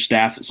be on your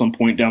staff at some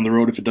point down the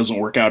road if it doesn't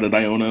work out at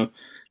Iona?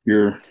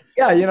 Yeah,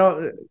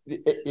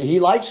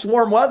 he likes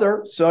warm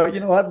weather, so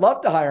I'd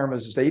love to hire him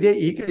as a state.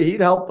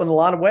 He'd help in a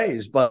lot of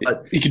ways, but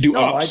he could do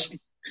ops.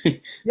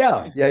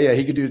 Yeah.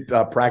 He could do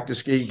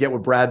practice. He could get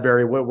with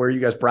Bradbury. Where are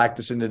you guys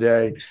practicing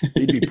today?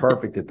 He'd be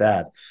perfect at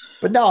that.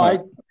 But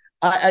no,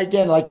 I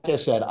again, like I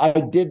said, I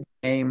did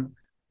aim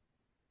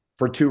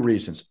for two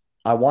reasons.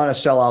 I want to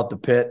sell out the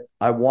pit.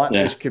 I want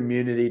this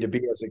community to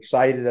be as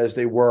excited as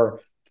they were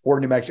for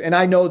New Mexico. And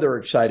I know they're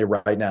excited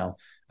right now,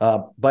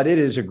 but it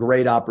is a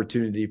great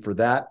opportunity for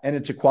that. And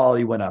it's a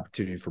quality win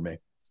opportunity for me.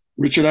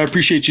 Richard, I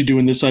appreciate you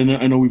doing this. I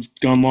know we've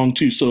gone long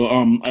too, so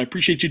I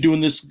appreciate you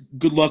doing this.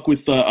 Good luck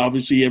with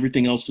obviously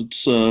everything else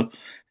that's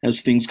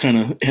as things kind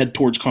of head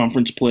towards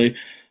conference play.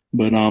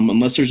 But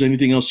unless there's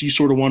anything else you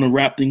sort of want to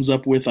wrap things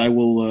up with, I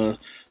will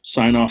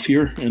sign off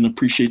here and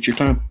appreciate your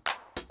time.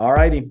 All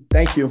righty.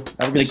 Thank you.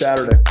 Have a good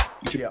Saturday.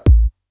 Yeah.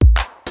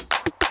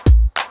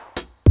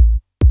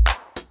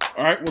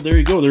 All right. Well, there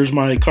you go. There's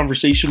my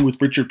conversation with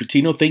Richard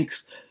Pitino.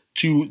 Thanks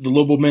to the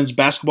Lobo men's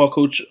basketball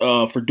coach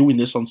for doing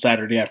this on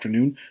Saturday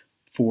afternoon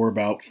for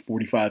about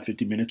 45,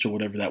 50 minutes or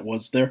whatever that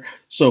was there.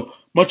 So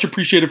much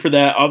appreciated for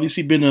that.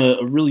 Obviously been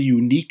a really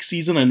unique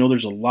season. I know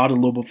there's a lot of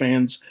Lobo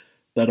fans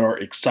that are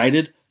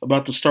excited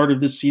about the start of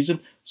this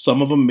season.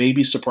 Some of them may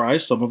be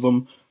surprised. Some of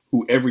them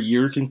who every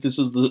year think this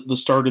is the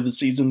start of the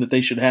season that they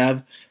should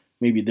have.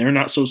 Maybe they're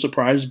not so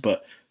surprised,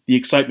 but the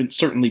excitement's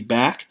certainly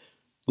back.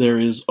 There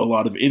is a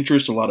lot of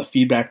interest, a lot of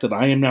feedback that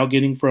I am now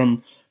getting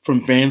from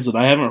fans that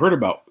I haven't heard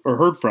about or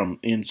heard from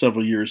in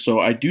several years. So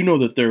I do know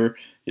that there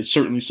is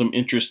certainly some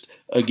interest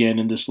again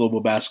in this Lobo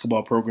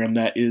basketball program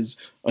that is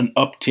an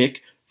uptick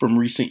from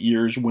recent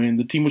years when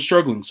the team was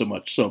struggling so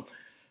much. So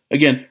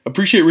again,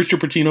 appreciate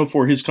Richard Pitino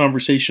for his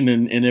conversation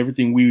and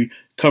everything we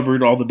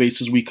covered, all the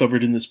bases we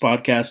covered in this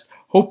podcast.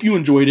 Hope you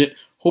enjoyed it.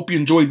 Hope you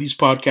enjoyed these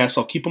podcasts.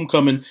 I'll keep them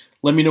coming.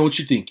 Let me know what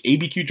you think.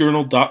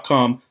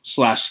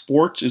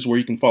 abqjournal.com/sports is where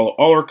you can follow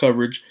all our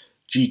coverage.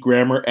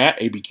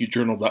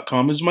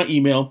 ggrammer@abqjournal.com is my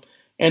email,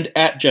 and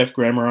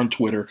 @JeffGrammer on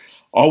Twitter.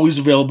 Always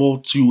available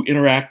to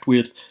interact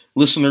with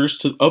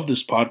listeners of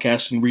this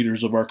podcast and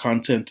readers of our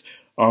content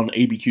on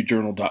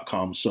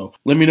abqjournal.com. So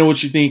let me know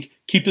what you think.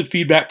 Keep the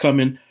feedback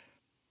coming.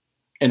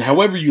 And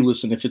however you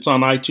listen, if it's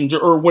on iTunes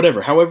or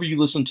whatever, however you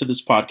listen to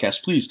this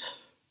podcast, please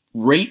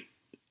rate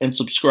and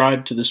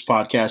subscribe to this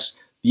podcast.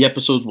 The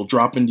episodes will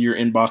drop into your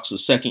inbox the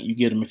second you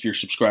get them if you're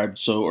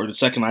subscribed, or the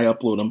second I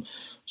upload them.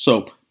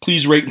 So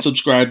please rate and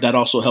subscribe. That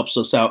also helps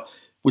us out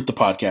with the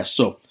podcast.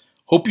 So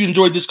hope you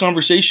enjoyed this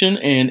conversation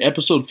and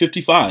episode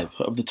 55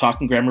 of the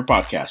Talking Grammer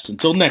podcast.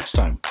 Until next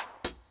time,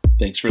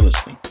 thanks for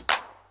listening.